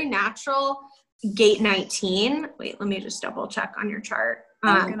very natural gate 19. Wait, let me just double check on your chart.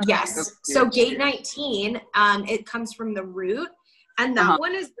 Yes. So gate 19, it comes from the root, and that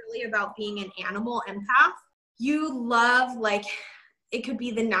one is really about being an animal empath. You love, like, it could be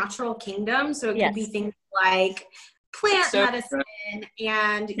the natural kingdom. So it could be things like plant medicine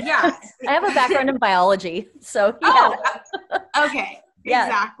and I have a background in biology, so okay,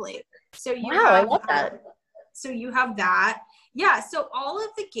 exactly. So you have, I love that. So you have that. Yeah, so all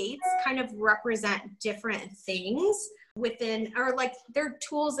of the gates kind of represent different things. within, or like they're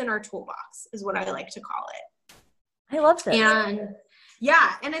tools in our toolbox is what I like to call it. I love this. And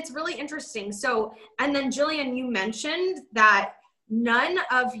yeah, and it's really interesting. So, and then Jillian, you mentioned that none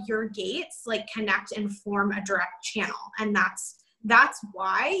of your gates like connect and form a direct channel. And that's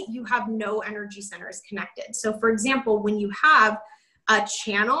why you have no energy centers connected. So for example, when you have a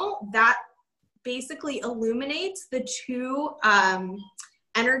channel that basically illuminates the two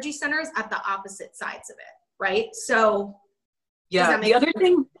energy centers at the opposite sides of it, right? So yeah, the other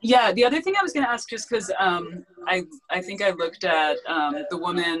thing I was going to ask, just because I think I looked at the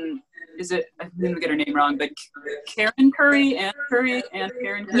woman, I'm going to get her name wrong, but Karen Curry, Ann Curry.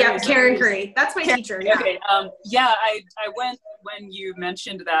 Yeah, Karen Curry. That's my teacher. Yeah. Okay. I went when you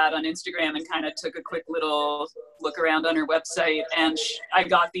mentioned that on Instagram and kind of took a quick little look around on her website, and I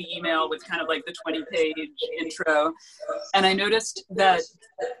got the email with kind of like the 20-page intro, and I noticed that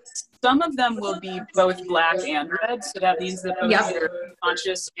some of them will be both black and red, so that means that both your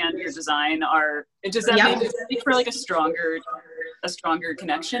conscious and your design are. Does that make for like a stronger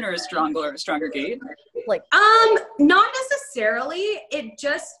connection or a stronger gate? Like, not necessarily. It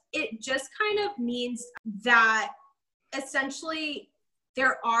just kind of means that essentially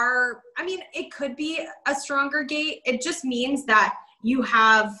there are, I mean, it could be a stronger gate. It just means that you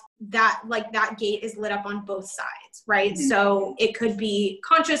have that, like that gate is lit up on both sides, right? Mm-hmm. So it could be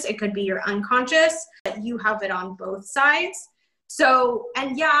conscious, it could be your unconscious, but you have it on both sides. So,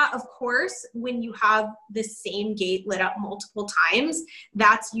 and yeah, of course, when you have the same gate lit up multiple times,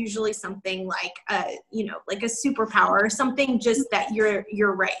 that's usually something like like a superpower or something, just that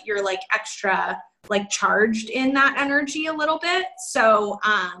you're right. You're like extra like charged in that energy a little bit. So,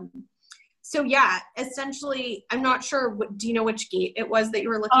 so yeah, essentially, I'm not sure. Do you know which gate it was that you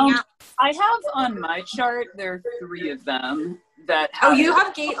were looking at? I have on my chart, there are 3 of them that have. Oh, you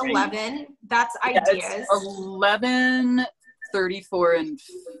have gate 11. That's ideas. 11, 34, and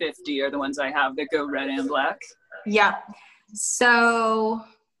 50 are the ones I have that go red and black. Yeah. So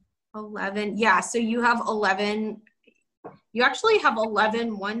 11. Yeah. So you have 11. You actually have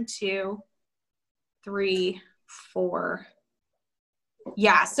 11, 1, 2, 3, 4.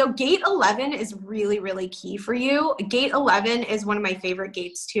 Yeah. So gate 11 is really, really key for you. Gate 11 is one of my favorite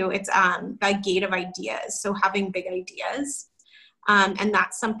gates too. It's the gate of ideas. So having big ideas. And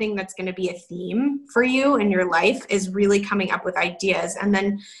that's something that's going to be a theme for you in your life, is really coming up with ideas. And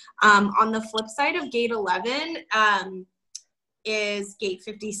then on the flip side of gate 11 is gate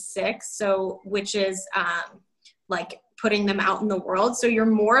 56. So which is like putting them out in the world. So you're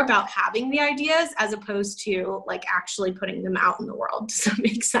more about having the ideas as opposed to like actually putting them out in the world. Does that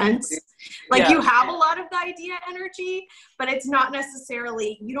make sense? Like you have a lot of the idea energy, but it's not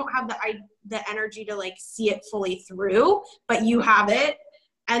necessarily, you don't have the energy to like see it fully through, but you have it.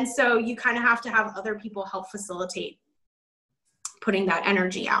 And so you kind of have to have other people help facilitate putting that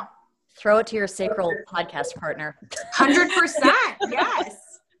energy out. Throw it to your sacral podcast partner. 100%. Yes.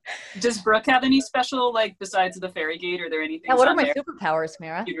 Does Brooke have any special, like, besides the fairy gate? Are there anything? Yeah, what are my superpowers,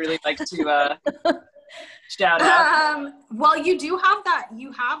 Mara? You'd really like to shout out? Well, you do have that.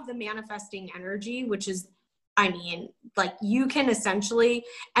 You have the manifesting energy, which is, I mean, like you can essentially,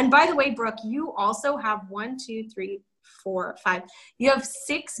 and by the way, Brooke, you also have 1, 2, 3, 4, 5. You have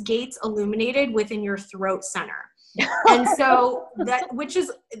 6 gates illuminated within your throat center. And so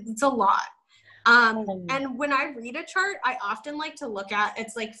it's a lot. And when I read a chart, I often like to look at,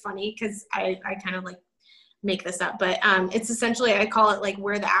 it's like funny because I kind of like make this up, but it's essentially, I call it like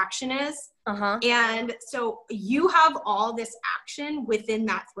where the action is. And so you have all this action within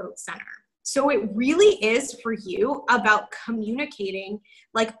that throat center. So it really is for you about communicating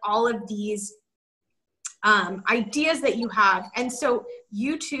like all of these ideas that you have. And so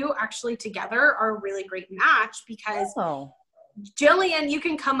you two actually together are a really great match because Jillian, you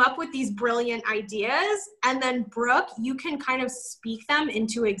can come up with these brilliant ideas, and then Brooke, you can kind of speak them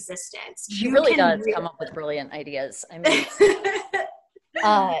into existence. She really does come up with brilliant ideas. I mean,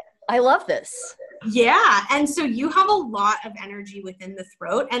 I love this. Yeah. And so you have a lot of energy within the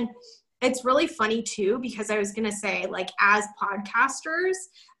throat. And it's really funny too, because I was going to say, like, as podcasters,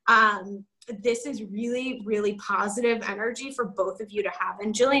 this is really, really positive energy for both of you to have.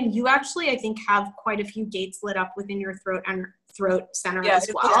 And Jillian, you actually, I think, have quite a few gates lit up within your throat and throat center as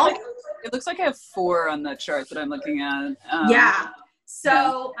well. It looks like I have 4 on the chart that I'm looking at.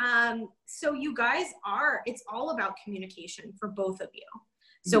 So, so you guys it's all about communication for both of you.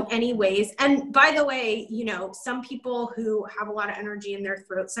 So anyways, and by the way, you know, some people who have a lot of energy in their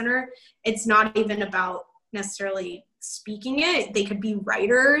throat center, it's not even about necessarily speaking it. They could be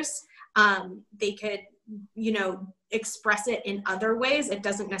writers. They could, you know, express it in other ways. It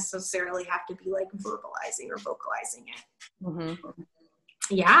doesn't necessarily have to be like verbalizing or vocalizing it. Mm-hmm.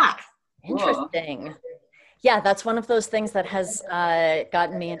 Yeah. Interesting. Yeah, that's one of those things that has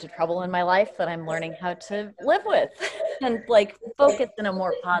gotten me into trouble in my life that I'm learning how to live with and like focus in a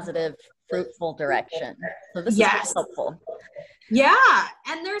more positive, fruitful direction. So this is really helpful. Yeah.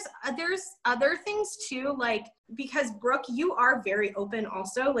 And there's other things too, like, because Brooke, you are very open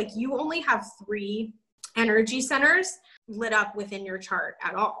also, like you only have 3 energy centers lit up within your chart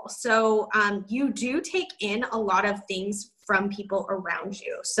at all. So you do take in a lot of things from people around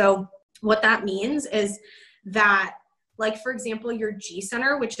you. So what that means is that, like, for example, your G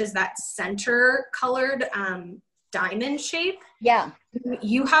center, which is that center colored diamond shape. Yeah.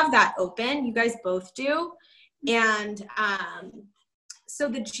 You have that open. You guys both do. And so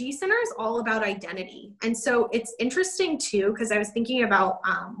the G center is all about identity. And so it's interesting too, because I was thinking about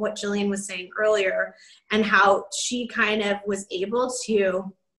what Jillian was saying earlier and how she kind of was able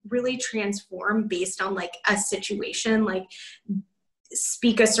to really transform based on like a situation, like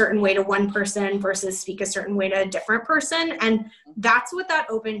speak a certain way to one person versus speak a certain way to a different person. And that's what that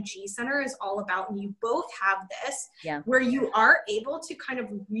open G center is all about. And you both have this, where you are able to kind of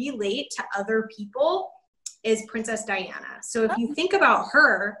relate to other people, is Princess Diana. So if you think about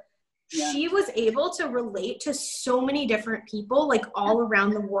her, she was able to relate to so many different people, like all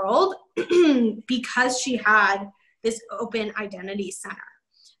around the world, because she had this open identity center.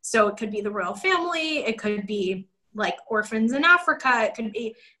 So it could be the royal family, it could be like orphans in Africa, it could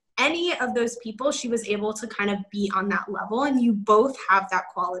be any of those people. She was able to kind of be on that level, and you both have that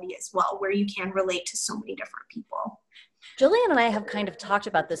quality as well, where you can relate to so many different people. Jillian and I have kind of talked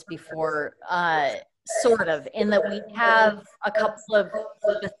about this before, sort of, in that we have a couple of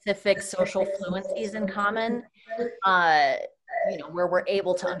specific social fluencies in common, you know, where we're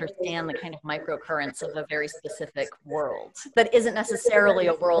able to understand the kind of microcurrents of a very specific world that isn't necessarily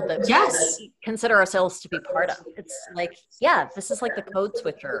a world that we consider ourselves to be part of. It's like, this is like the code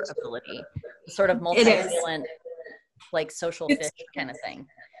switcher ability, sort of multivalent, like social fish kind of thing.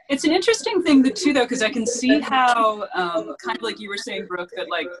 It's an interesting thing too, though, because I can see how, kind of like you were saying, Brooke, that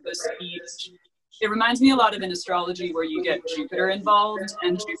like the speech, it reminds me a lot of in astrology where you get Jupiter involved,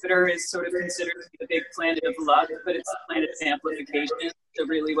 and Jupiter is sort of considered to be the big planet of luck, but it's the planet of amplification. So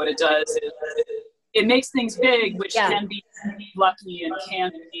really what it does is it makes things big, which can be lucky and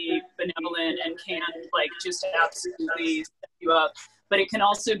can be benevolent and can like just absolutely set you up. But it can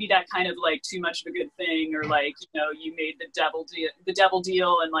also be that kind of like too much of a good thing, or like, you know, you made the devil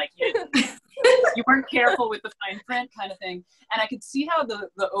deal and like you weren't careful with the fine print kind of thing. And I could see how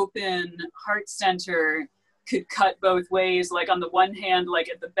the open heart center could cut both ways. Like on the one hand, like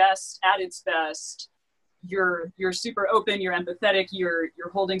at its best, you're super open, you're empathetic, you're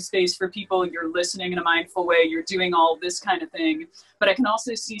holding space for people, you're listening in a mindful way, you're doing all this kind of thing. But I can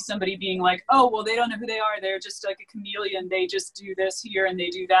also see somebody being like, oh, well, they don't know who they are, they're just like a chameleon, they just do this here and they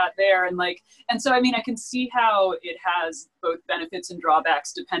do that there, and so I mean, I can see how it has both benefits and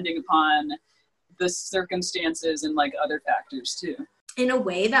drawbacks depending upon the circumstances and like other factors too, in a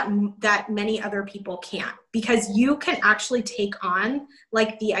way that many other people can't, because you can actually take on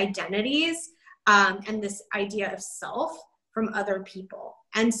like the identities and this idea of self from other people.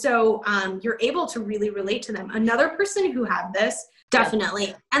 And so you're able to really relate to them. Another person who had this,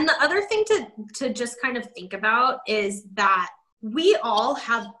 definitely. And the other thing to just kind of think about is that we all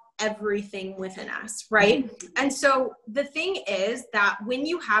have everything within us, right? And so the thing is that when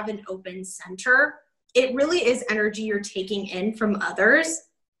you have an open center, it really is energy you're taking in from others.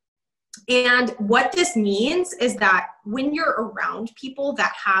 And what this means is that when you're around people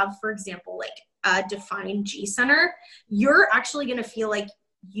that have, for example, like a defined G center, you're actually going to feel like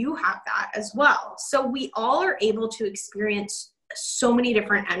you have that as well. So we all are able to experience so many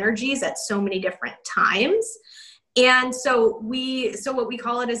different energies at so many different times. And so what we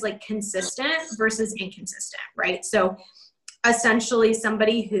call it is like consistent versus inconsistent, right? So essentially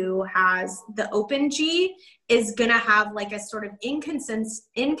somebody who has the open G is going to have like a sort of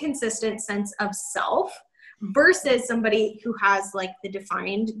inconsistent sense of self, versus somebody who has like the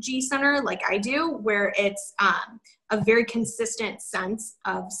defined G center, like I do, where it's a very consistent sense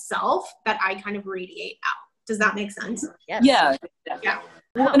of self that I kind of radiate out. Does that make sense? Yes. Yeah.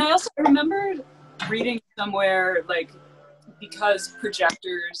 Well, and I also remember reading somewhere, like, because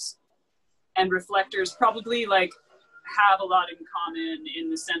projectors and reflectors probably like have a lot in common in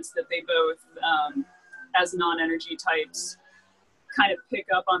the sense that they both, as non-energy types, kind of pick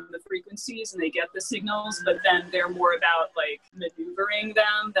up on the frequencies and they get the signals, but then they're more about like maneuvering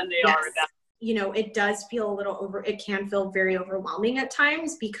them than they are about you know, it does feel a little it can feel very overwhelming at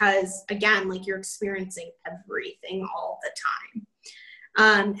times because, again, like you're experiencing everything all the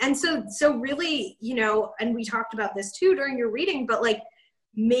time. And so really, you know, and we talked about this too during your reading, but like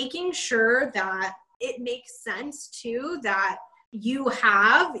making sure that it makes sense too, that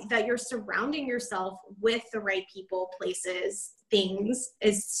you're surrounding yourself with the right people, places, things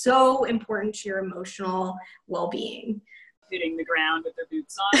is so important to your emotional well-being. Hitting the ground with their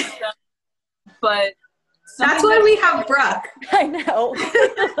boots on. But that's why we have Brooke. I know.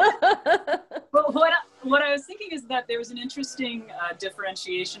 But what I was thinking is that there was an interesting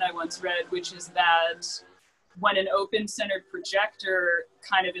differentiation I once read, which is that when an open-centered projector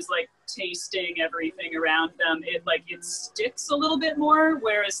kind of is like tasting everything around them, it sticks a little bit more,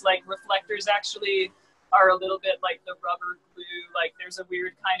 whereas like reflectors actually are a little bit like the rubber glue. Like there's a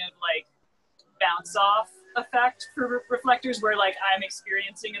weird kind of like bounce off effect for reflectors where like I'm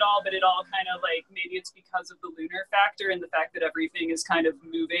experiencing it all, but it all kind of like, maybe it's because of the lunar factor and the fact that everything is kind of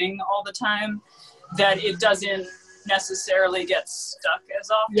moving all the time, that it doesn't necessarily get stuck as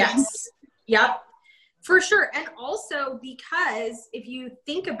often. Yes. Yep. For sure. And also because if you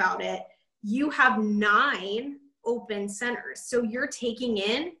think about it, you have 9 open centers. So you're taking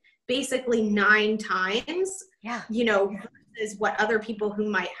in basically 9 times, you know, is what other people who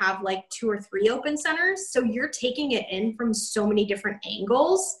might have like 2 or 3 open centers. So you're taking it in from so many different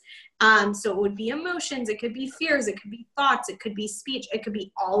angles. So it would be emotions, it could be fears, it could be thoughts, it could be speech, it could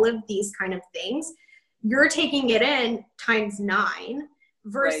be all of these kind of things. You're taking it in times 9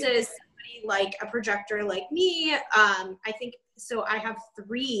 versus somebody like a projector like me. I think, so I have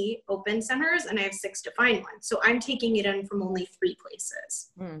 3 open centers and I have 6 defined ones. So I'm taking it in from only 3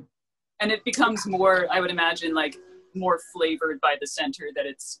 places. And it becomes more, I would imagine, like more flavored by the center that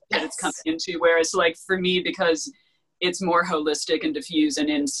it's coming into. Whereas like for me, because it's more holistic and diffuse and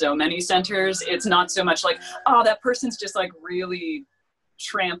in so many centers, it's not so much like, oh, that person's just like really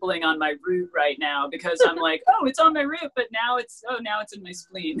trampling on my root right now, because I'm like, oh, it's on my root, but now it's in my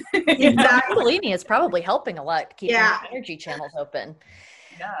spleen. Exactly. Kundalini is probably helping a lot, keeping the energy channels open.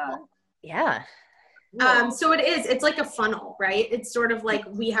 Yeah. So it's like a funnel, right? It's sort of like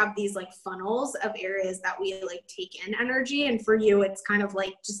we have these like funnels of areas that we like take in energy, and for you it's kind of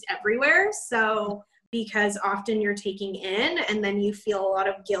like just everywhere. So because often you're taking in and then you feel a lot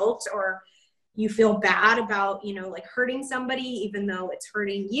of guilt or you feel bad about, you know, like hurting somebody even though it's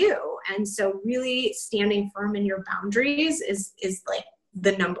hurting you. And so really standing firm in your boundaries is like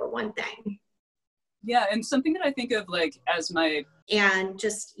the number one thing. Yeah. And something that I think of like as my, and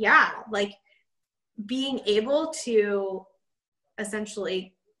just, like being able to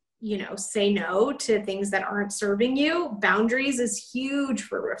essentially, you know, say no to things that aren't serving you. Boundaries is huge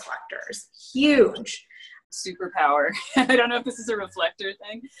for reflectors. Huge. Superpower. I don't know if this is a reflector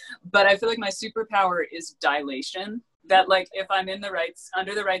thing, but I feel like my superpower is dilation. That like if I'm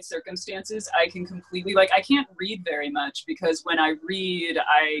under the right circumstances, I can completely, like, I can't read very much because when I read,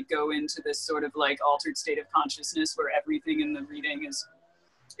 I go into this sort of like altered state of consciousness where everything in the reading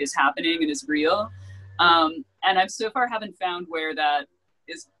is happening and is real. And I've so far haven't found where that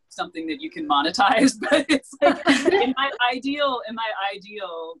is something that you can monetize, but it's like in my ideal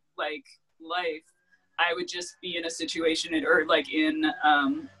like life, I would just be in a situation or like in a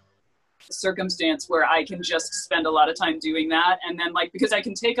circumstance where I can just spend a lot of time doing that. And then like, because I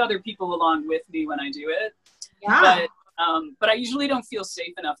can take other people along with me when I do it. Yeah. But I usually don't feel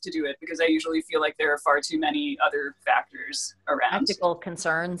safe enough to do it because I usually feel like there are far too many other factors around. Practical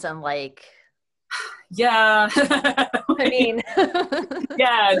concerns and like, yeah. I mean,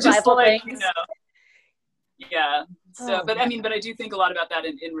 yeah, just like, things. You know, yeah. So, but I mean, but I do think a lot about that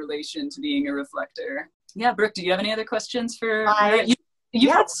in relation to being a reflector. Yeah, Brooke, do you have any other questions for you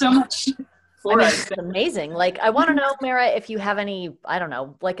had so much for us. It's amazing. Like, I want to know, Mara, if you have any, I don't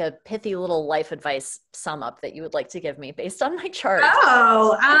know, like a pithy little life advice sum up that you would like to give me based on my chart.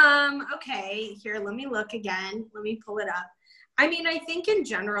 Okay. Here, let me look again. Let me pull it up. I mean, I think in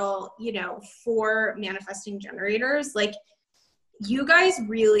general, you know, for manifesting generators, like you guys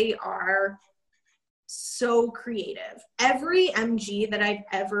really are so creative. Every MG that I've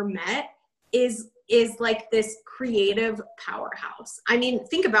ever met is like this creative powerhouse. I mean,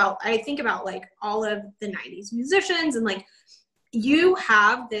 I think about like all of the 90s musicians and like you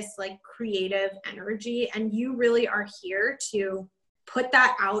have this like creative energy and you really are here to put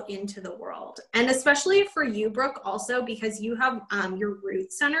that out into the world. And especially for you, Brooke, also because you have your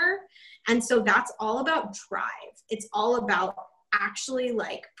root center. And so that's all about drive. It's all about actually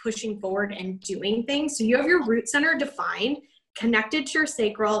like pushing forward and doing things. So you have your root center defined, connected to your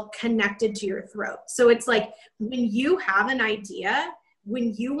sacral, connected to your throat. So it's like when you have an idea,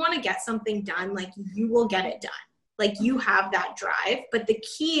 when you want to get something done, like you will get it done. Like you have that drive, but the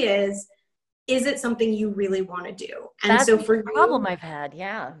key is it something you really want to do? And that's so the for problem you, I've had.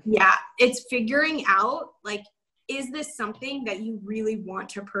 Yeah. yeah, it's figuring out, like, is this something that you really want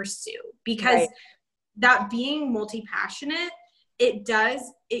to pursue? Because Right. that being multi-passionate,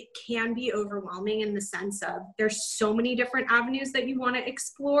 it can be overwhelming in the sense of there's so many different avenues that you want to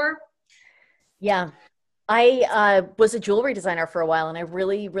explore. Yeah. I was a jewelry designer for a while, and I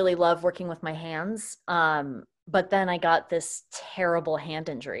really, really love working with my hands. But then I got this terrible hand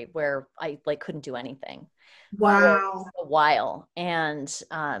injury where I like couldn't do anything for Wow. a while. And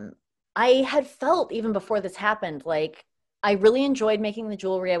I had felt even before this happened, like I really enjoyed making the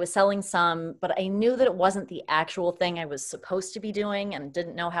jewelry. I was selling some, but I knew that it wasn't the actual thing I was supposed to be doing and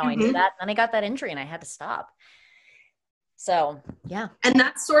didn't know how I knew that. And then I got that injury and I had to stop. So, yeah. And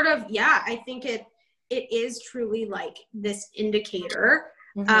that's sort of, yeah, I think it is truly like this indicator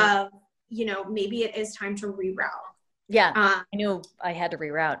of, you know, maybe it is time to reroute. Yeah, I knew I had to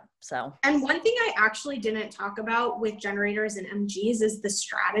reroute. So, and one thing I actually didn't talk about with generators and MGs is the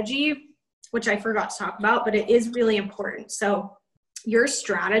strategy, which I forgot to talk about, but it is really important. So your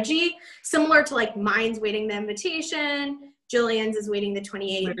strategy, similar to like mine's waiting the invitation, Jillian's is waiting the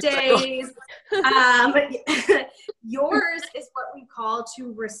 28 days. Yours is what we call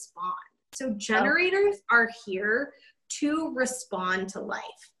to respond. So generators are here to respond to life.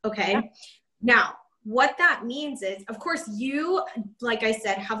 Okay. Yeah. Now, what that means is, of course, you, like I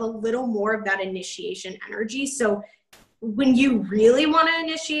said, have a little more of that initiation energy. So when you really want to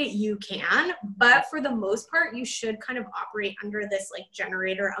initiate, you can, but for the most part, you should kind of operate under this like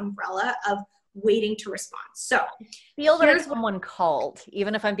generator umbrella of waiting to respond. So feel that if someone called,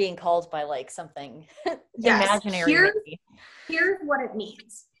 even if I'm being called by like something imaginary. Here's what it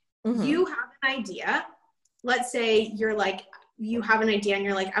means. You have an idea. Let's say you're like, you have an idea and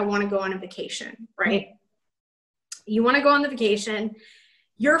you're like, I want to go on a vacation, right? You want to go on the vacation.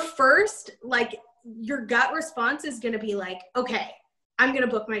 Your first, like, your gut response is going to be like, okay, I'm going to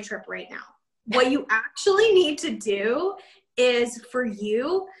book my trip right now. What you actually need to do is for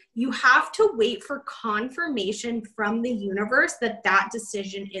you have to wait for confirmation from the universe that that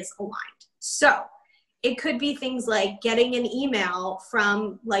decision is aligned. So it could be things like getting an email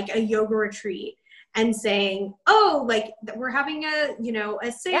from like a yoga retreat and saying, oh, like we're having a, you know,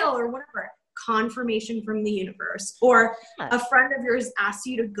 a sale or whatever, confirmation from the universe. Or a friend of yours asks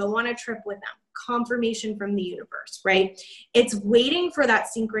you to go on a trip with them, confirmation from the universe, right? It's waiting for that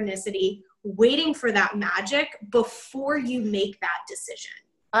synchronicity, waiting for that magic before you make that decision.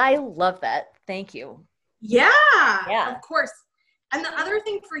 I love that. Thank you. Yeah, of course. And the other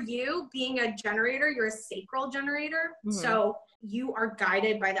thing for you being a generator, you're a sacral generator. So you are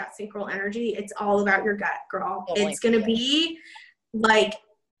guided by that sacral energy. It's all about your gut, girl. Totally. It's going to be like,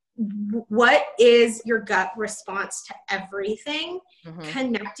 what is your gut response to everything?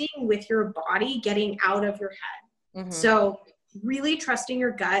 Connecting with your body, getting out of your head. So really trusting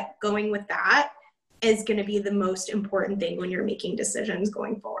your gut, going with that is going to be the most important thing when you're making decisions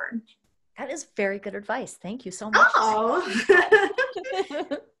going forward. That is very good advice. Thank you so much. Oh,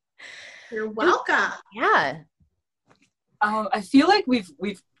 you're welcome. Yeah. I feel like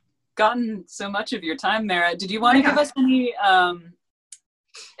we've gotten so much of your time, Mara. Did you want to give us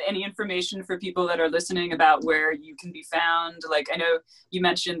any information for people that are listening about where you can be found? Like, I know you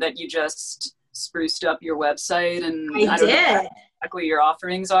mentioned that you just spruced up your website, and I don't know exactly your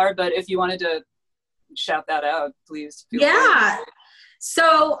offerings are, but if you wanted to shout that out, please feel free.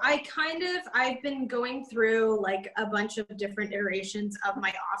 So I've been going through like a bunch of different iterations of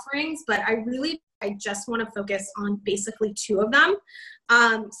my offerings, but I just want to focus on basically two of them.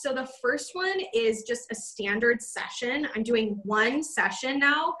 So the first one is just a standard session. I'm doing one session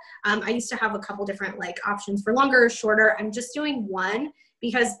now. I used to have a couple different like options for longer or shorter. I'm just doing one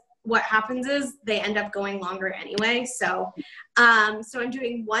because what happens is they end up going longer anyway. So I'm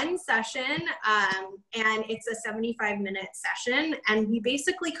doing one session and it's a 75-minute session. And we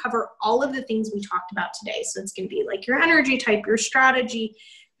basically cover all of the things we talked about today. So it's going to be like your energy type, your strategy,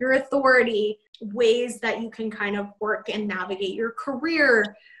 your authority, ways that you can kind of work and navigate your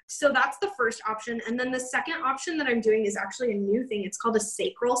career. So that's the first option. And then the second option that I'm doing is actually a new thing. It's called a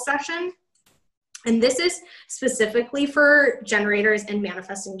sacral session. And this is specifically for generators and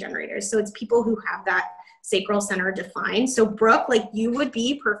manifesting generators. So it's people who have that sacral center defined. So Brooke, like you would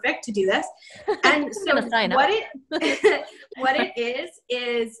be perfect to do this. And so what it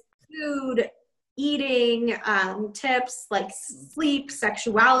is food, eating, tips like sleep,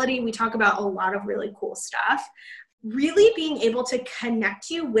 sexuality. We talk about a lot of really cool stuff. Really being able to connect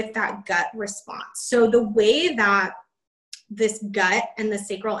you with that gut response. So the way that this gut and the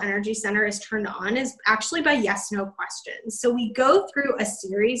sacral energy center is turned on is actually by yes, no questions. So we go through a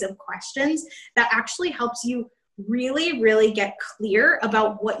series of questions that actually helps you really, really get clear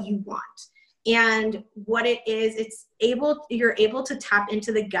about what you want and what it is. You're able to tap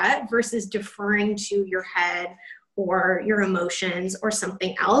into the gut versus deferring to your head or your emotions or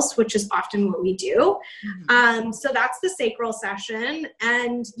something else, which is often what we do. So that's the sacral session.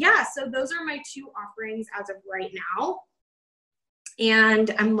 And yeah, so those are my 2 offerings as of right now.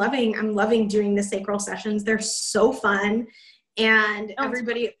 And I'm loving doing the sacral sessions. They're so fun. And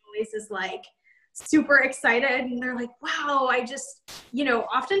everybody always is like super excited. And they're like, wow,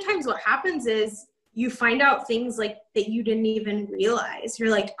 oftentimes what happens is you find out things like that you didn't even realize.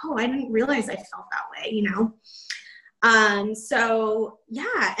 You're like, oh, I didn't realize I felt that way, So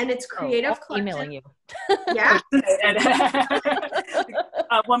yeah, and it's Creative Collective. Emailing you. Yeah.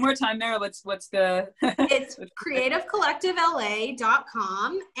 One more time, Mara. What's the? It's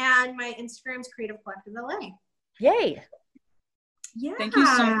creativecollectivela.com, and my Instagram's Creative Collective LA. Yay! Yeah. Thank you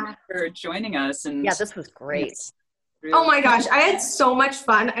so much for joining us. And yeah, this was great. Really. Oh my gosh, I had so much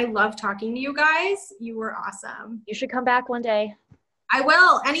fun. I love talking to you guys. You were awesome. You should come back one day. I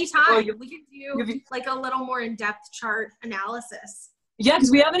will, anytime. Well, we can do like a little more in-depth chart analysis. Yeah,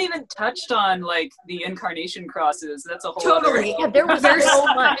 because we haven't even touched on like the incarnation crosses. That's a whole Totally. Yeah, there's so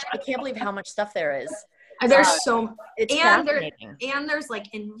much. I can't believe how much stuff there is. There's it's and fascinating. There's like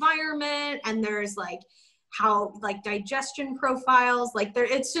environment, and there's like how like digestion profiles. Like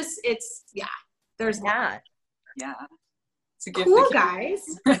there's Yeah. It's a gift. Cool, guys.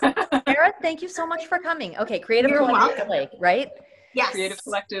 Sarah, thank you so much for coming. Okay, Creative You're Collective LA, right? Yes. Creative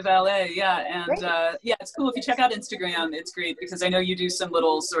Collective LA, yeah. And yeah, it's cool if you check out Instagram. It's great because I know you do some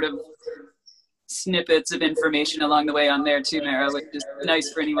little sort of snippets of information along the way on there too, Mara, which is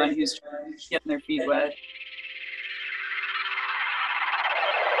nice for anyone who's getting their feet wet.